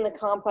treating the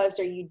compost?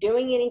 Are you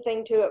doing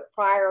anything to it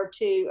prior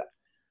to,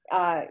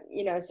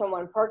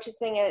 someone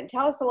purchasing it?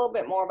 Tell us a little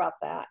bit more about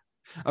that.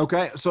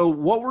 Okay. So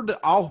what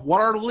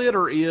our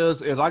litter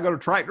is I go to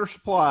Tractor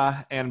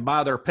Supply and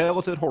buy their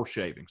pelleted horse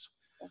shavings.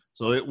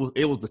 So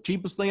it was the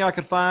cheapest thing I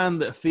could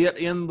find that fit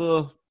in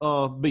the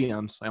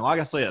bins. And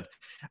like I said,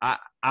 I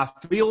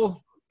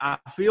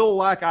feel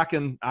like I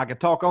can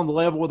talk on the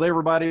level with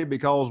everybody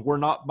because we're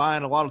not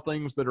buying a lot of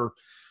things that are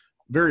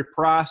very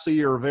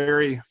pricey or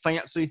very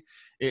fancy.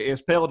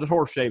 It's pelleted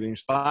horse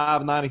shavings,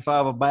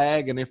 $5.95 a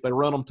bag, and if they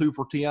run them 2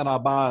 for $10, I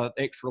buy an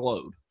extra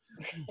load.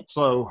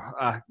 So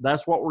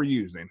that's what we're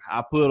using.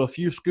 I put a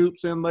few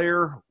scoops in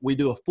there. We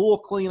do a full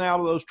clean out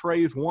of those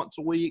trays once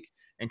a week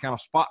and kind of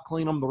spot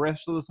clean them the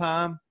rest of the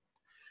time.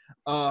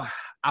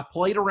 I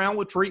played around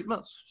with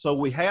treatments. So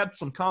we had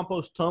some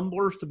compost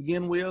tumblers to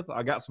begin with.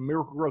 I got some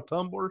Miracle-Gro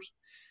tumblers.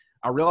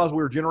 I realized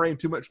we were generating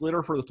too much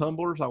litter for the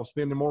tumblers. I was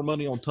spending more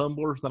money on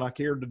tumblers than I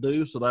cared to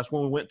do. So that's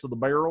when we went to the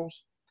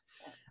barrels.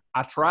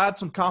 I tried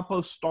some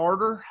compost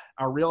starter.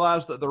 I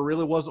realized that there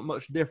really wasn't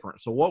much different.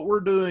 So what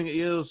we're doing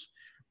is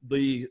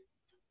the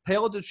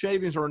pelleted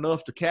shavings are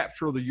enough to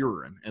capture the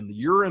urine, and the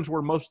urine's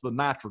where most of the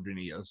nitrogen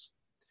is.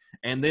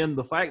 And then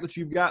the fact that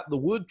you've got the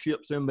wood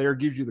chips in there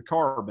gives you the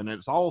carbon.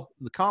 And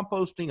the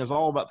composting is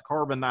all about the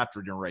carbon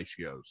nitrogen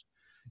ratios.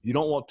 You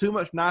don't want too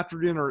much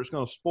nitrogen or it's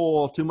going to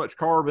spoil, too much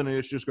carbon and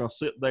it's just going to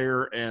sit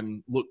there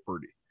and look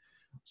pretty.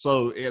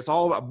 So it's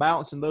all about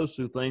balancing those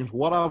two things.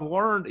 What I've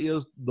learned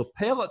is the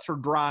pellets are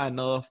dry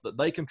enough that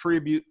they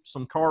contribute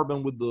some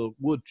carbon with the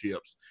wood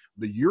chips.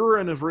 The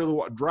urine is really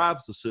what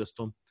drives the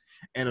system.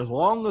 And as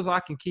long as I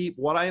can keep,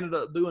 what I ended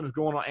up doing is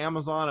going on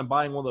Amazon and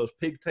buying one of those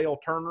pigtail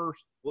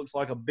turners. Looks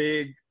like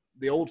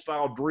the old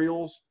style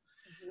drills.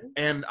 Mm-hmm.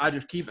 And I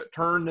just keep it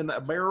turned in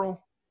that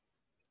barrel.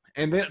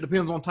 And then it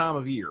depends on time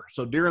of year.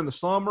 So during the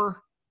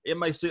summer, it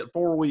may sit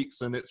 4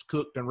 weeks and it's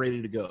cooked and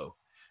ready to go.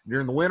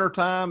 During the winter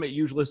time, it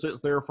usually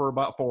sits there for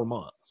about 4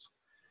 months.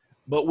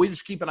 But we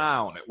just keep an eye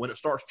on it. When it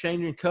starts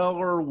changing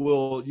color,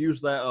 we'll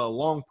use that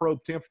long probe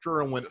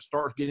temperature. And when it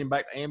starts getting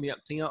back to ambient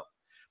temp,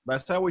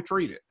 that's how we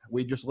treat it.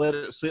 We just let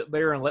it sit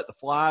there and let the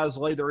flies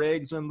lay their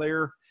eggs in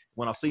there.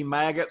 When I see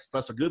maggots,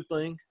 that's a good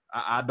thing.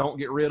 I don't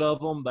get rid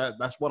of them.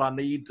 That's what I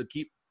need to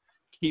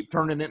keep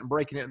turning it and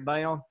breaking it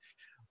down.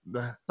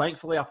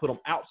 Thankfully, I put them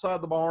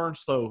outside the barn.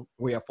 So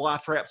we have fly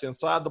traps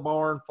inside the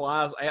barn,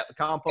 flies at the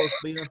compost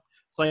bin.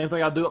 Same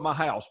thing I do at my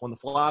house. When the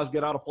flies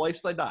get out of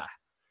place, they die.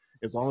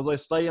 As long as they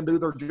stay and do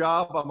their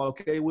job, I'm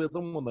okay with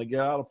them. When they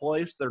get out of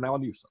place, they're now a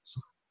nuisance.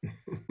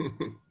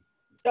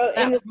 So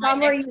in the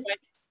summer,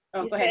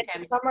 go ahead,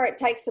 Tammy. Summer it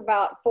takes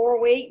about 4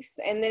 weeks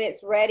and then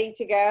it's ready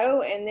to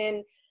go. And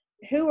then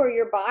who are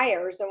your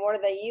buyers and what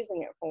are they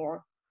using it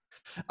for?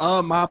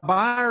 My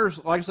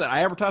buyers, like I said,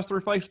 I advertise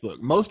through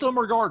Facebook. Most of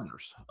them are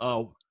gardeners.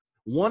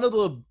 One of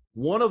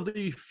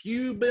the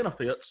few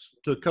benefits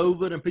to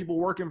COVID and people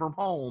working from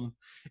home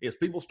is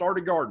people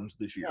started gardens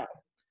this year.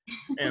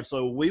 Yeah. And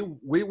so we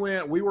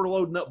were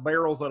loading up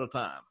barrels at a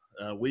time.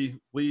 We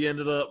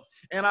ended up,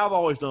 and I've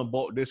always done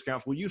bulk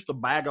discounts. We used to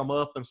bag them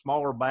up in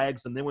smaller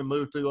bags, and then we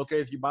moved to, okay,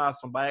 if you buy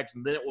some bags,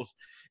 and then it was,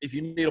 if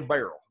you need a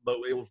barrel, but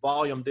it was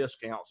volume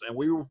discounts. And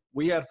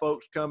we had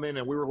folks come in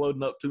and we were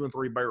loading up 2 and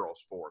 3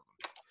 barrels for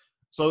them.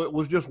 So it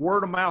was just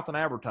word of mouth and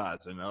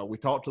advertising. We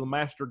talked to the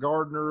master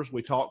gardeners.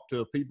 We talked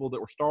to people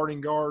that were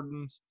starting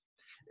gardens.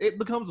 It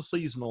becomes a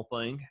seasonal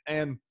thing.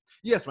 And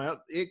yes, man,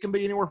 it can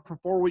be anywhere from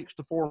 4 weeks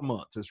to 4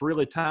 months. It's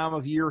really time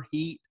of year,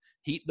 heat.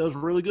 Heat does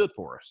really good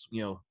for us.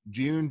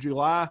 June,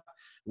 July,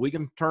 we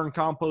can turn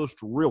compost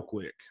real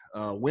quick.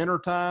 Winter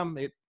time,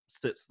 it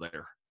sits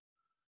there.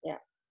 Yeah.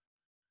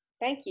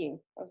 Thank you.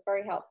 That was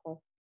very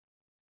helpful.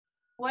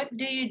 What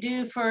do you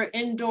do for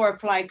indoor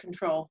fly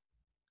control?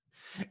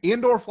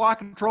 Indoor fly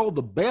control,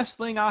 the best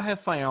thing I have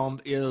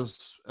found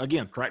is,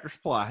 again, Tractor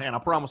Supply. And I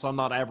promise I'm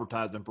not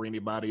advertising for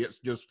anybody. It's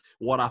just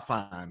what I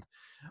find.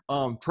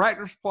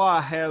 Tractor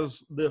Supply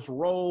has this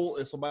roll.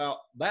 It's about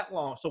that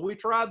long. So we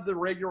tried the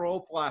regular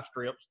old fly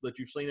strips that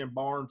you've seen in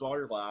barns all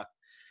your life,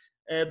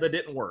 and they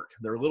didn't work.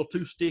 They're a little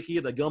too sticky.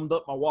 They gummed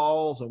up my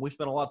walls, and we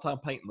spent a lot of time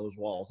painting those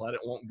walls. I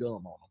didn't want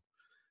gum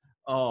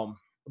on them.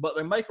 But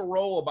they make a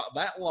roll about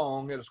that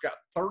long, and it's got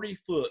 30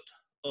 foot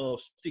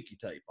of sticky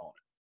tape on it.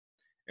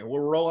 And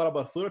we'll roll out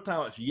about a foot at a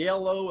time. It's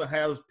yellow and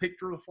has a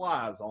picture of the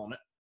flies on it.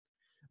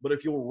 But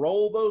if you'll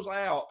roll those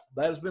out,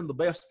 that has been the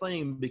best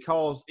thing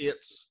because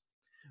it's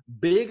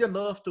big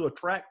enough to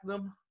attract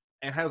them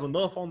and has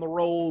enough on the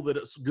roll that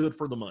it's good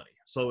for the money.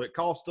 So it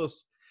cost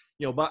us,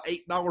 about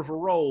 $8 a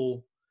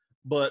roll,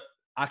 but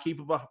I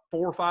keep about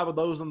 4 or 5 of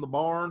those in the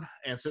barn.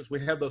 And since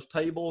we have those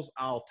tables,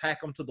 I'll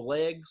tack them to the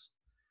legs.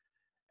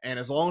 And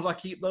as long as I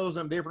keep those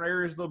in different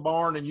areas of the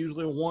barn and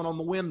usually one on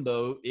the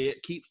window,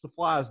 it keeps the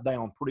flies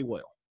down pretty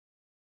well.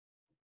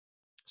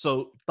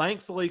 So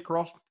thankfully,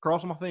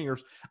 crossing my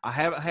fingers, I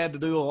haven't had to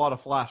do a lot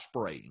of fly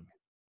spraying.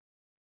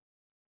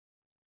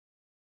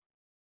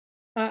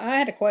 I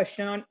had a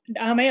question on,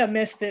 I may have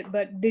missed it,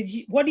 but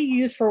what do you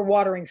use for a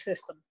watering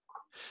system?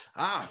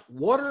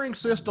 Watering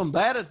system,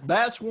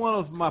 that's one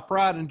of my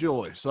pride and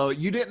joy. So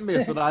you didn't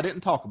miss it. I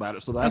didn't talk about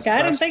it. So that's, okay,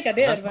 I didn't think I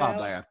did. That's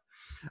my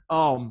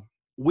bad.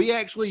 We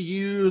actually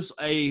use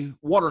a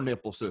water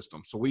nipple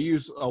system. So we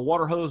use a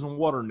water hose and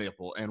water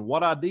nipple. And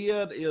what I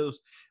did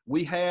is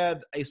we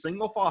had a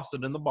single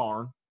faucet in the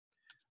barn.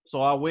 So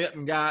I went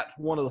and got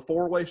one of the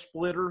 4-way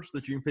splitters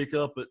that you can pick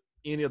up at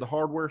any of the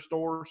hardware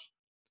stores.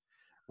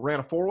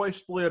 Ran a 4-way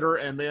splitter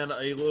and then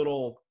a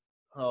little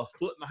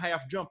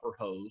 1.5-foot jumper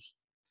hose.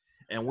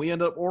 And we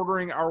end up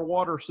ordering our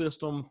water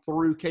system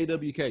through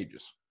KW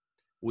Cages.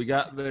 We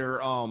got their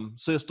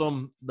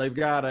system. They've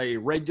got a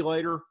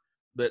regulator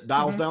that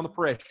dials down the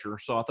pressure.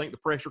 So I think the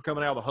pressure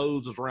coming out of the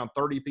hose is around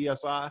 30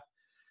 PSI.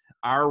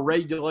 Our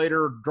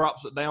regulator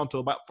drops it down to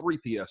about 3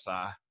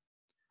 PSI.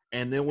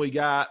 And then we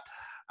got,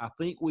 I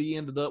think we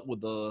ended up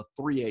with a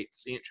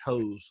 3/8-inch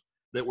hose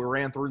that we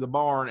ran through the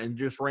barn and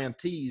just ran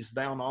tees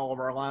down all of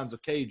our lines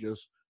of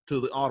cages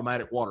to the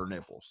automatic water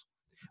nipples.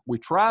 We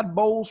tried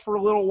bowls for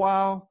a little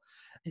while,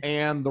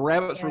 and the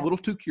rabbits were a little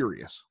too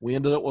curious. We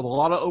ended up with a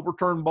lot of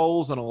overturned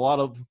bowls and a lot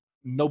of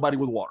nobody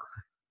with water.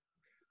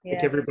 I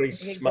think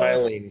everybody's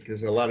smiling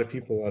because a lot of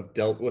people have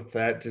dealt with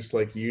that just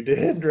like you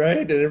did, right?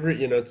 And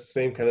it's the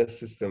same kind of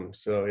system.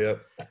 So,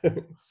 yep.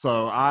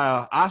 So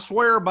I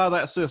swear by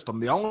that system.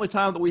 The only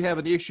time that we have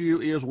an issue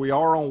is we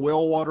are on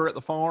well water at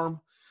the farm.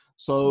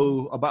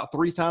 So about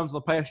 3 times in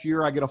the past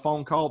year, I get a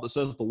phone call that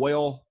says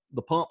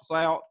the pump's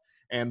out.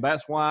 And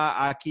that's why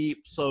I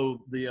keep,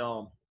 so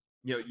the,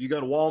 you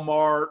go to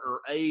Walmart or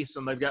Ace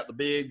and they've got the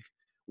big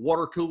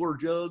water cooler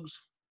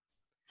jugs.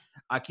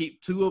 I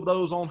keep 2 of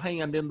those on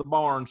hand in the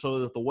barn so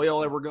that if the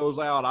well ever goes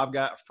out, I've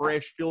got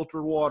fresh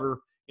filtered water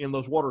in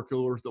those water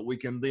coolers that we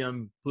can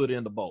then put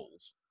into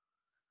bowls.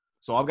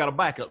 So I've got a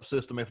backup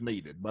system if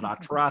needed, but I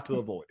try to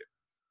avoid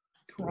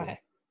it. Right.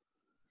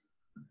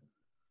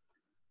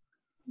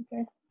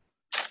 Okay.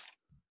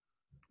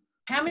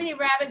 How many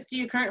rabbits do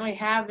you currently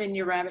have in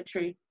your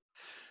rabbitry?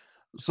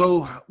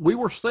 So we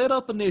were set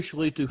up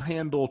initially to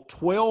handle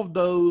 12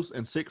 does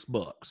and 6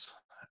 bucks.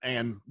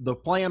 And the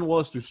plan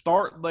was to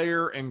start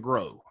there and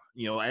grow.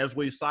 As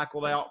we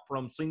cycled out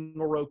from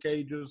single row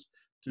cages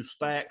to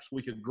stacks,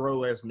 we could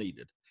grow as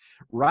needed.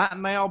 Right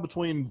now,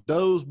 between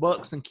does,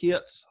 bucks, and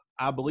kits,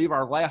 I believe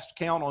our last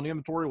count on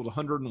inventory was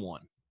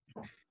 101.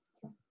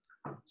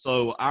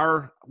 So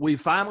we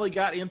finally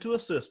got into a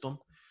system,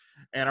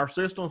 and our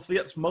system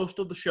fits most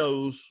of the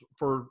shows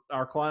for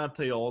our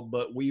clientele,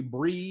 but we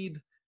breed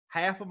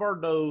half of our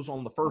does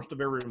on the first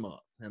of every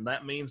month. And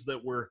that means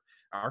that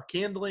our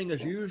kindling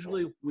is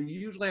we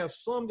usually have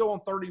some go on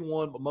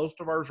 31, but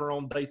most of ours are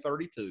on day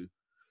 32.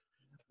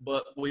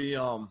 But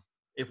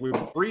if we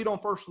breed on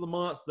first of the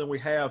month, then we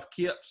have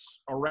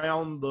kits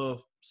around the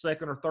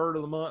second or third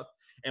of the month,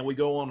 and we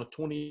go on a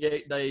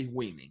 28-day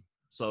weaning.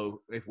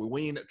 So if we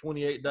wean at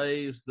 28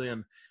 days,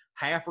 then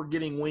half are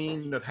getting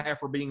weaned and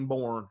half are being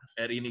born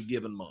at any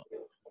given month.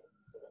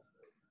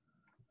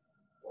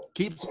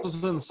 Keeps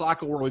us in the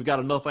cycle where we've got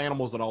enough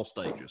animals at all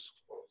stages.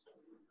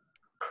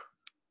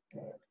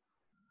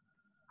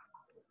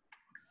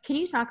 Can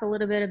you talk a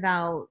little bit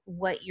about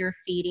what you're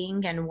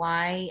feeding and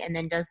why, and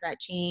then does that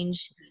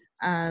change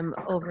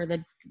over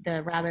the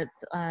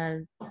rabbit's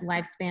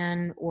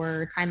lifespan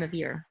or time of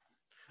year?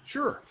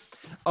 Sure.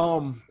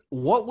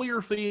 What we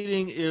are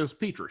feeding is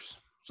Petrus.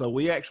 So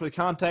we actually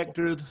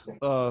contacted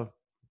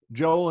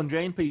Joel and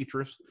Jane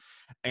Petrus,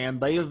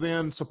 and they have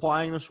been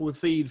supplying us with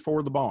feed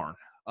for the barn.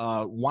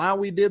 Why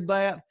we did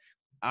that,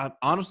 I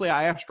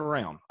asked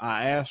around.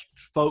 I asked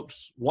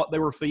folks what they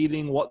were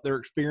feeding, what their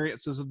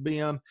experiences had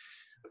been,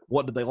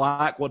 what did they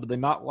like, what did they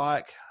not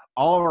like.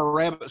 All of our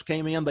rabbits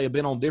came in, they had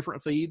been on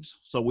different feeds,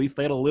 so we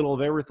fed a little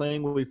of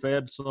everything. We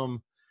fed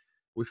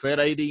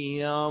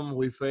ADM,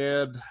 we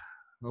fed,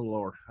 oh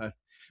Lord,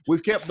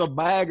 we've kept a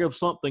bag of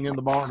something in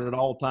the barn at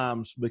all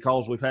times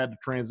because we've had to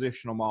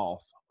transition them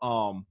off.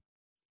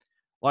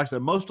 Like I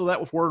said, most of that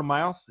was word of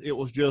mouth. It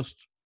was just,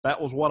 that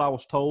was what I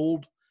was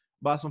told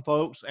by some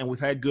folks, and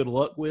we've had good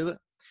luck with it.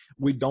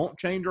 We don't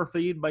change our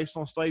feed based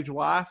on stage of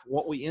life.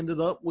 What we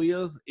ended up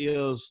with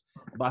is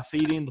by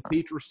feeding the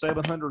Petrus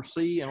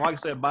 700C, and like I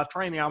said, by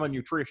training, I'm a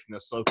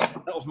nutritionist, so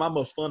that was my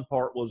most fun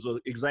part, was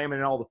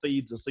examining all the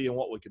feeds and seeing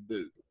what we could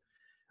do.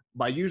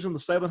 By using the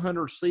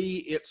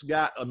 700C, it's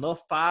got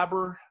enough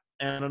fiber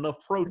and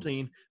enough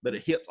protein that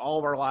it hits all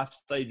of our life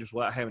stages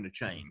without having to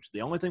change.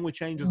 The only thing we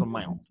change is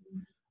amount.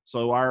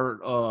 So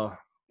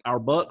our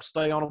bucks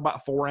stay on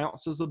about 4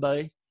 ounces a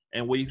day.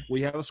 And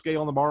we have a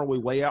scale in the barn. We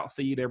weigh out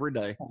feed every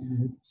day.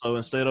 So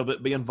instead of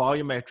it being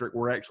volumetric,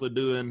 we're actually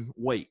doing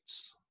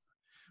weights.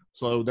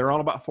 So they're on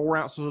about 4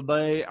 ounces a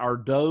day. Our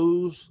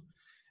does,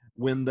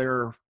 when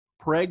they're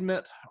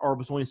pregnant are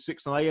between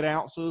 6 and 8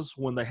 ounces.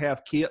 When they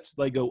have kits,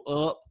 they go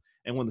up.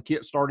 And when the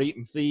kits start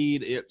eating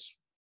feed, it's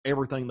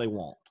everything they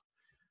want.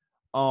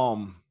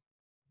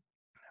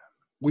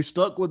 We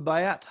stuck with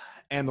that.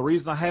 And the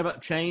reason I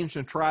haven't changed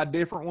and tried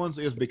different ones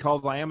is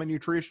because I am a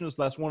nutritionist.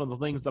 That's one of the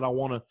things that I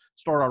want to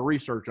start our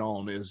research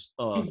on is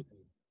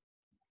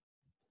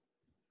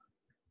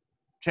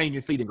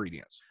changing feed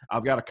ingredients.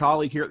 I've got a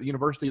colleague here at the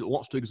university that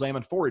wants to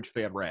examine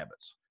forage-fed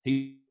rabbits.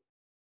 He's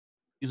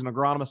an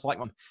agronomist like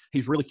one.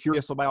 He's really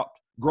curious about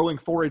growing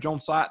forage on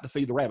site to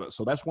feed the rabbits.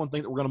 So that's one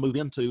thing that we're going to move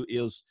into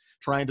is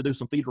trying to do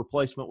some feed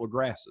replacement with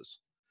grasses.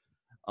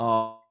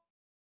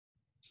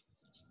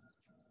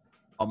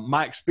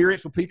 My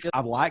experience with peach,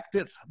 I've liked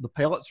it. The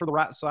pellets are the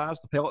right size.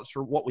 The pellets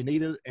are what we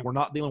needed, and we're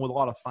not dealing with a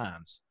lot of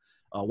fines.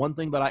 One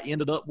thing that I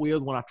ended up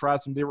with when I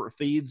tried some different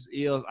feeds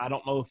is I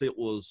don't know if it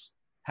was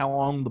how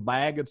long the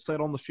bag had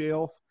sat on the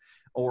shelf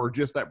or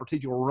just that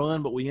particular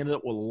run, but we ended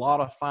up with a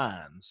lot of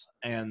fines.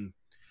 And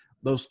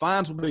those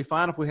fines would be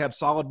fine if we had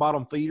solid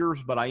bottom feeders,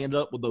 but I ended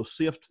up with those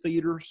sift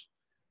feeders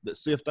that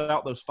sift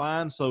out those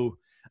fines. So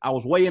I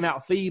was weighing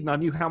out feed, and I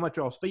knew how much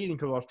I was feeding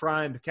because I was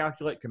trying to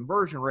calculate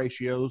conversion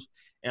ratios,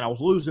 and I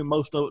was losing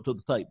most of it to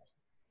the table.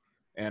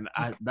 And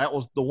that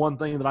was the one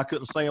thing that I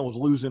couldn't say. I was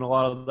losing a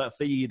lot of that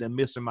feed and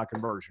missing my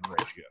conversion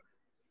ratio.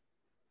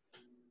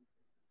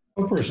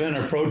 What percent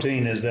of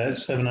protein is that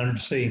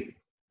 700C?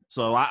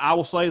 So I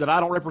will say that I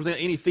don't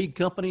represent any feed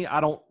company. I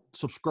don't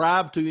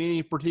subscribe to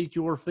any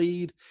particular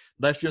feed.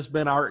 That's just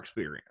been our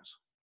experience.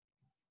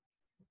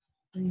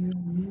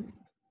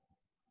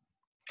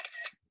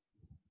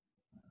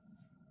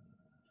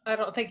 I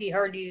don't think he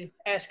heard you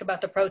ask about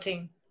the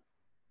protein.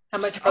 How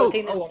much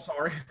protein? I'm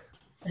sorry.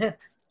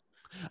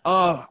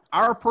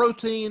 Our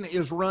protein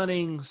is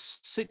running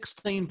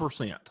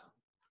 16%.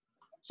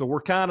 So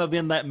we're kind of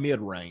in that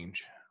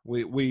mid-range.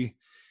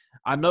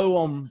 I know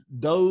on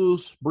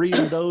does,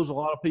 breeding does, a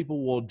lot of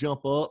people will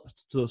jump up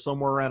to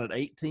somewhere around at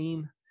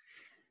 18.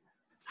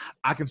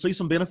 I can see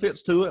some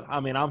benefits to it. I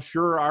mean, I'm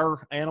sure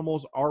our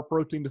animals are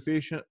protein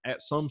deficient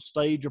at some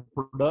stage of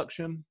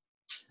production,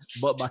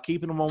 but by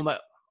keeping them on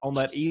that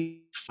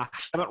I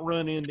haven't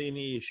run into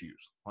any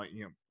issues. Like,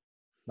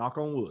 knock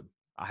on wood,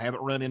 I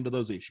haven't run into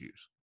those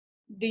issues.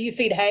 Do you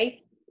feed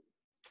hay?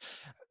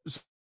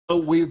 So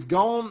we've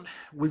gone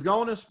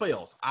in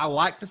spells. I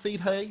like to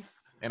feed hay,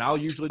 and I'll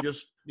usually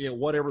just,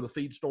 whatever the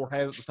feed store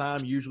has at the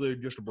time, usually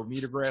just a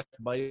Bermuda grass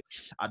bale.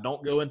 I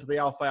don't go into the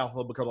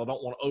alfalfa because I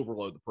don't want to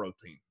overload the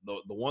protein.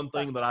 The one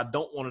thing that I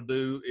don't want to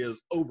do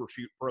is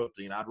overshoot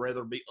protein. I'd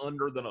rather be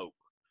under than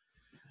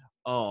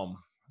over.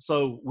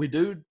 So we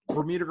do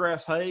Bermuda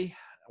grass hay.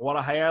 What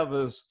I have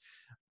is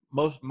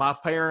my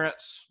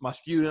parents, my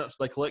students,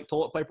 they collect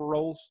toilet paper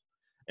rolls,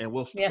 and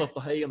we'll stuff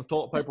the hay in the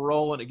toilet paper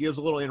roll, and it gives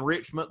a little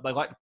enrichment. They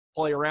like to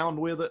play around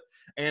with it,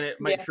 and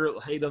it makes sure that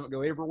the hay doesn't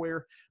go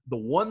everywhere. The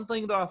one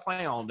thing that I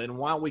found, and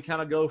why we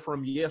kind of go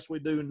from yes we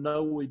do,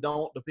 no we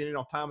don't, depending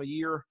on time of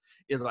year,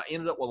 is that I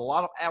ended up with a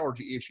lot of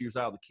allergy issues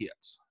out of the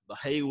kits. The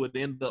hay would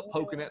end up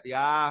poking at the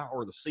eye,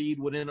 or the seed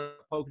would end up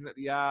poking at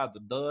the eye, the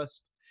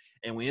dust.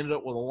 And we ended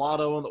up with a lot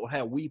of them that would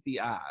have weepy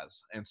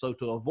eyes. And so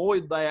to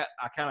avoid that,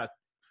 I kind of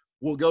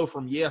will go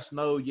from yes,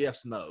 no,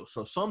 yes, no.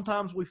 So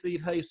sometimes we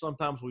feed hay,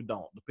 sometimes we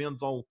don't.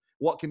 Depends on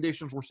what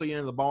conditions we're seeing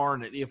in the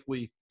barn. And if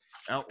a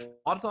lot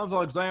of times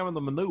I'll examine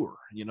the manure.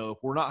 If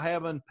we're not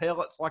having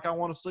pellets like I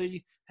want to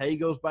see, hay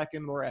goes back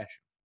in the ration.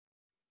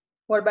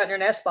 What about your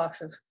nest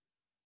boxes?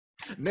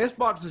 Nest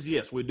boxes,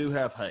 yes, we do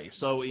have hay.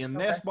 So in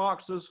nest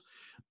boxes,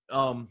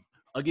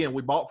 again,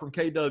 we bought from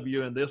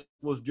KW, and this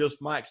was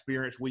just my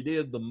experience. We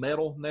did the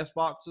metal nest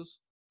boxes,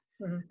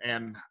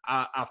 and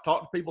I've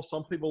talked to people.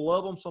 Some people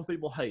love them, some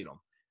people hate them.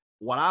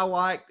 What I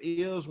liked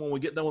is when we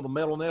get done with the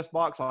metal nest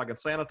box, I can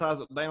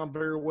sanitize it down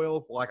very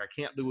well, like I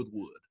can't do with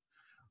wood.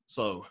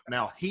 So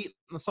now heat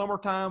in the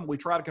summertime, we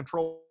try to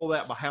control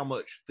that by how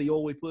much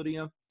fuel we put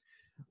in.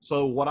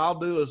 So what I'll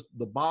do is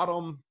the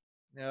bottom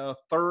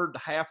third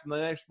half of the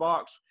nest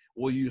box,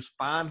 we'll use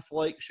fine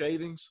flake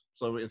shavings.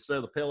 So instead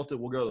of the pelleted,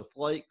 we'll go to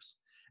flakes.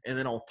 And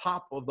then on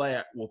top of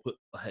that, we'll put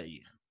the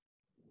hay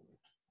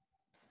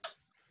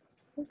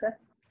in. Okay.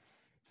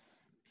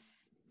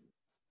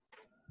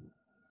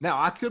 Now,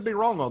 I could be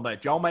wrong on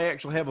that. Y'all may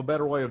actually have a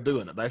better way of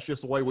doing it. That's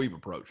just the way we've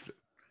approached it.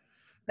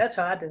 That's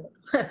how I do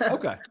it.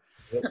 Okay.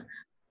 I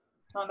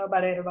don't know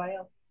about anybody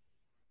else.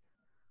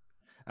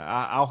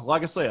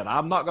 Like I said,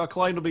 I'm not going to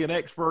claim to be an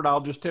expert.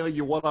 I'll just tell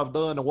you what I've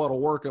done and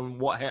what'll work and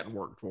what hadn't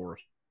worked for us.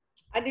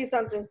 I do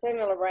something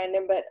similar,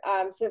 Brandon, but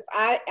since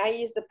I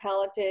use the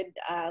pelleted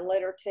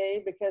litter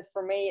too, because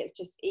for me it's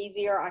just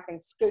easier. I can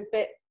scoop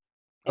it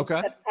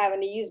instead of having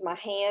to use my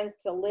hands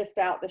to lift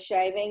out the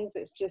shavings.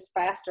 It's just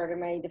faster to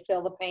me to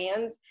fill the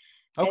pans.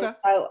 Okay.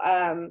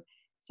 And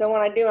so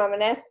when I do my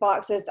nest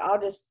boxes, I'll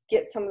just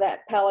get some of that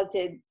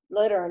pelleted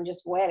litter and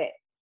just wet it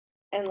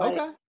and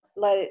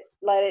let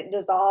it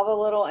dissolve a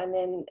little, and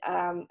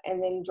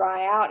then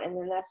dry out, and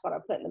then that's what I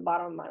put in the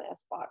bottom of my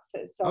nest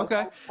boxes. So it's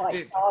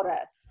like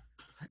sawdust.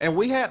 And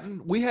we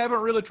haven't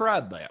really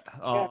tried that.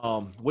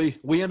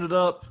 We ended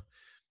up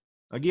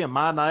Again,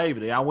 my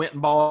naivety. I went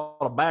and bought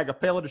a bag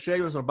of pelleted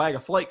shavings and a bag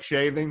of flake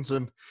shavings,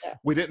 and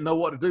we didn't know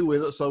what to do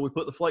with it. So we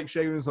put the flake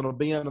shavings in a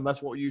bin, and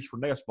that's what we use for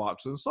nest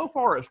boxes. And so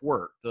far, it's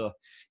worked.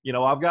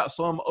 I've got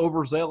some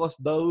overzealous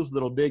does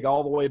that'll dig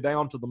all the way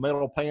down to the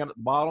metal pan at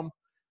the bottom.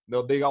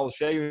 They'll dig all the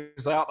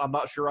shavings out. I'm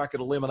not sure I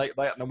could eliminate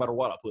that no matter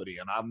what I put in.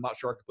 I'm not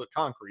sure I could put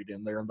concrete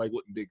in there, and they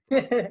wouldn't dig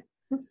through it.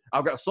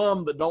 I've got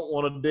some that don't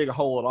want to dig a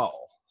hole at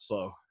all.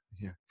 So,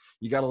 yeah,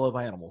 you got to love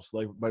animals.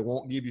 They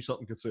won't give you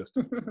something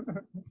consistent.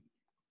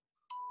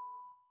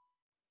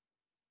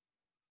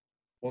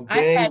 Well,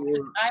 gang,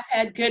 I've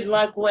had good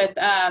luck with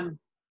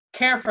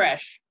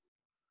Carefresh.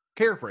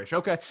 Carefresh,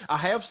 okay. I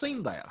have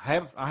seen that.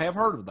 I have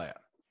heard of that.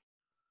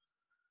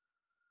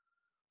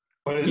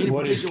 Any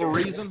particular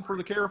reason for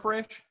the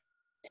Carefresh?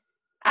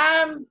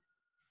 I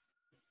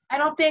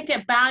don't think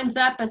it binds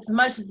up as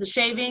much as the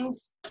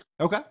shavings.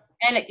 Okay.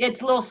 And it's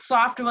a little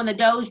softer when the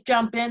does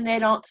jump in. They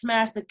don't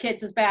smash the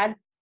kits as bad.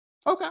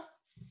 Okay.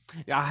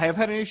 Yeah, I have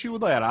had an issue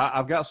with that.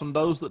 I've got some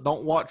does that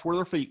don't watch where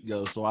their feet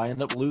go, so I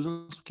end up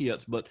losing some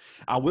kits. But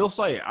I will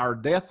say, our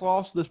death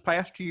loss this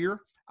past year,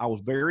 I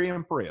was very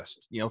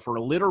impressed. For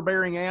a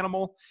litter-bearing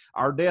animal,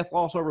 our death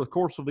loss over the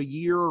course of a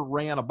year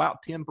ran about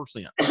 10%.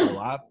 So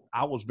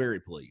I was very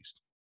pleased.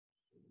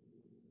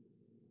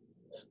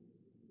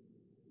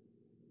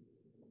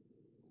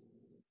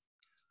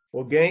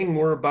 Well, gang,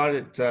 we're about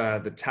at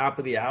the top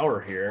of the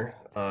hour here.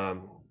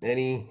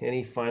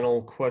 Any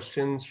final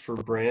questions for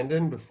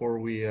Brandon before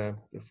we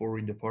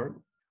depart?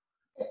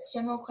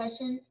 General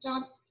question,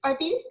 John. Are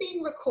these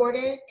being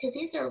recorded? Because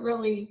these are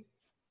really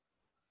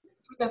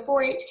for the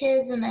 4-H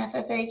kids and the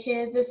FFA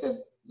kids. This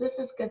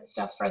is good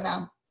stuff for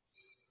them.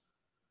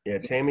 Yeah,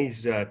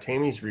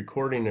 Tammy's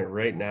recording it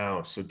right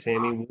now. So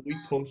Tammy,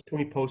 can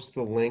we post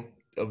the link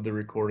of the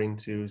recording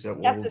too? Is that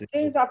what Yes, as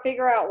soon as I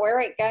figure out where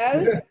it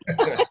goes,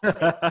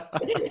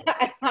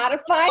 how to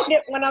find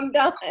it when I'm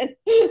done.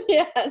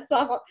 Yes,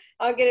 I'll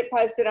get it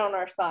posted on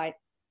our site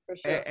for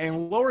sure.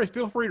 And Lori,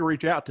 feel free to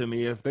reach out to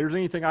me if there's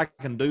anything I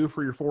can do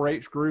for your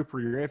 4-H group or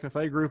your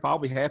FFA group. I'll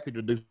be happy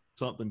to do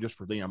something just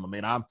for them. I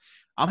mean, I'm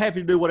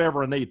happy to do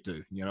whatever I need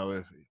to.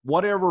 If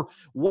whatever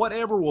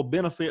will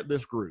benefit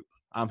this group,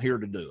 I'm here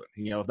to do it.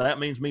 If that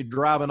means me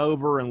driving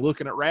over and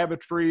looking at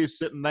rabbitry,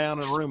 sitting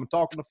down in a room and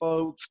talking to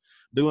folks,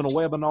 doing a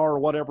webinar or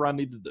whatever I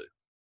need to do.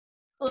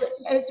 Well,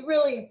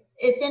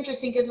 it's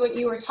interesting because what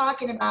you were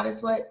talking about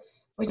is what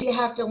you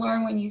have to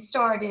learn when you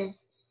start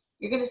is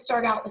you're going to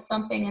start out with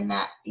something and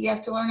that you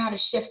have to learn how to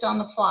shift on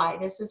the fly.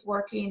 This is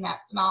working,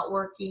 that's not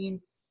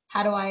working.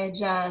 How do I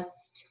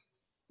adjust?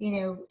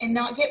 And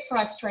not get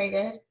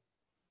frustrated.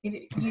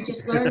 You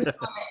just learn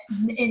from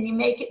it and you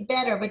make it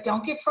better, but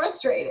don't get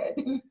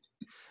frustrated.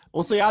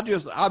 Well, see,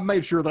 I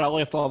made sure that I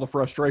left all the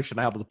frustration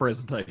out of the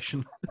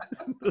presentation.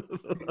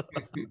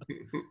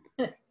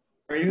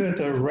 Are you at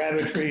the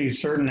rabbitry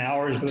certain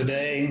hours of the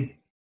day?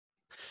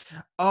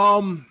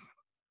 Kind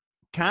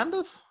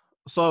of.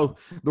 So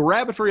the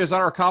rabbitry is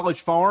at our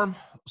college farm.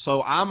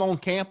 So I'm on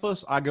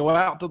campus. I go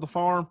out to the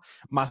farm.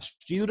 My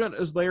student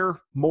is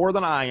there more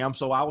than I am.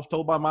 So I was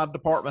told by my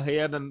department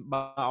head and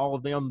by all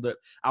of them that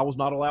I was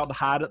not allowed to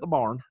hide at the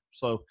barn.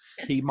 So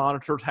he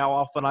monitors how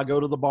often I go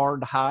to the barn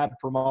to hide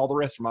from all the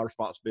rest of my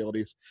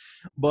responsibilities.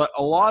 But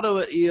a lot of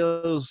it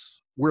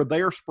is we're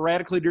there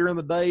sporadically during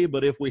the day.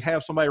 But if we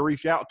have somebody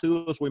reach out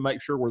to us, we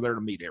make sure we're there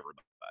to meet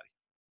everybody.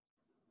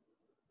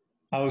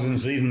 I was in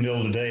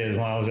Stephenville today is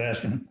when I was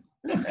asking.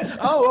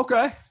 Oh,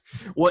 okay.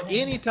 Well,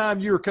 anytime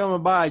you're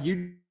coming by,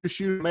 you just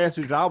shoot a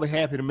message. I'll be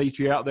happy to meet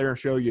you out there and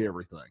show you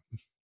everything.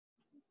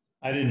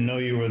 I didn't know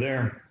you were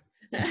there.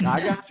 I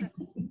got you.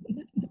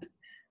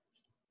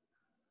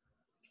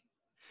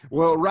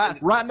 Well,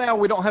 right now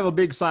we don't have a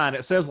big sign.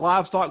 It says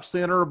Livestock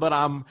Center, but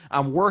I'm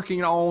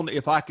working on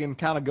if I can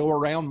kind of go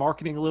around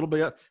marketing a little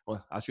bit.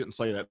 Well, I shouldn't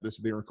say that. This is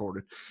being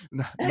recorded.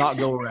 Not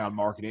go around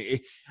marketing.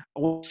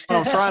 What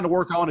I'm trying to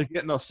work on is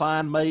getting a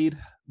sign made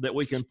that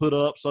we can put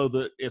up so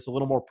that it's a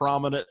little more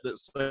prominent that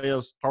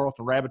says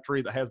Tarleton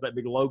Rabbitry that has that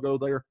big logo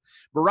there.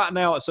 But right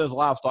now it says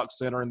Livestock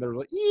Center and there's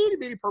a itty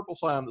bitty purple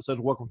sign that says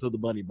Welcome to the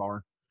Bunny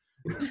Barn.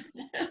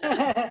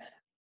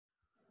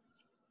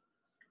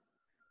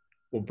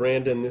 Well,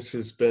 Brandon, this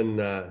has been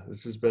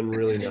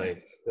really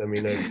nice. I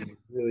mean, I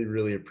really,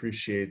 really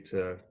appreciate,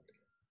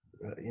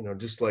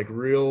 just like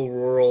real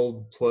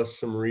world plus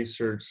some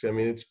research. I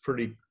mean, it's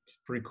pretty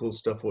cool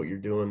stuff what you're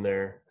doing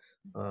there.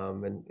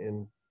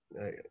 And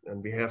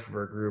on behalf of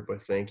our group, I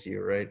thank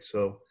you. Right.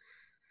 So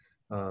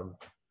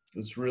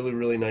it's really,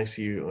 really nice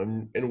of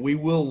you. And we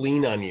will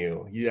lean on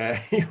you.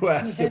 Yeah. You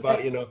asked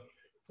about,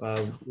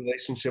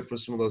 relationship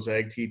with some of those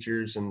ag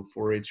teachers and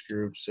 4-H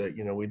groups.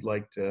 We'd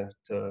like to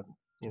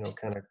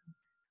kind of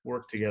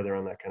work together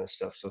on that kind of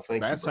stuff. So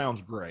thank you. That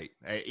sounds great.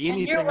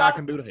 Anything I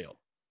can do to help.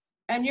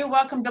 And you're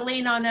welcome to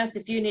lean on us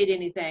if you need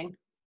anything.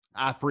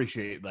 I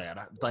appreciate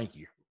that. Thank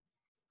you.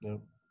 Yep.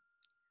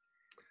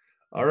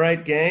 All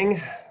right,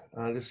 gang.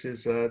 This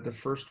is the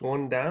first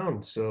one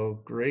down.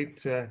 So great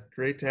to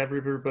have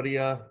everybody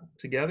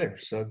together.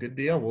 So good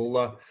deal.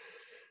 We'll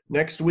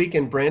next week.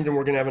 And Brandon,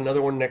 we're going to have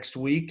another one next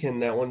week,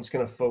 and that one's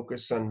going to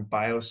focus on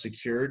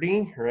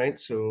biosecurity, right?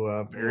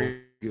 So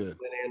Very good.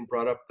 Ann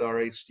brought up the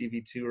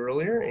RHDV2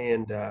 earlier,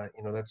 and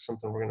that's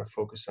something we're going to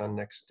focus on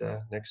next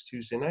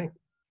Tuesday night.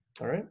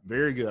 All right.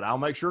 Very good. I'll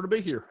make sure to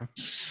be here.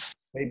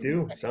 They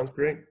do. Sounds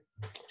great.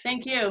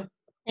 Thank you.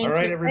 Thank All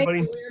right, you.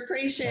 everybody. We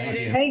appreciate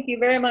it. Thank you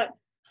very much.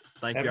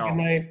 Thank Have a y'all.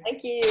 good night.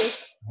 Thank you.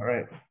 All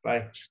right.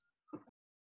 Bye.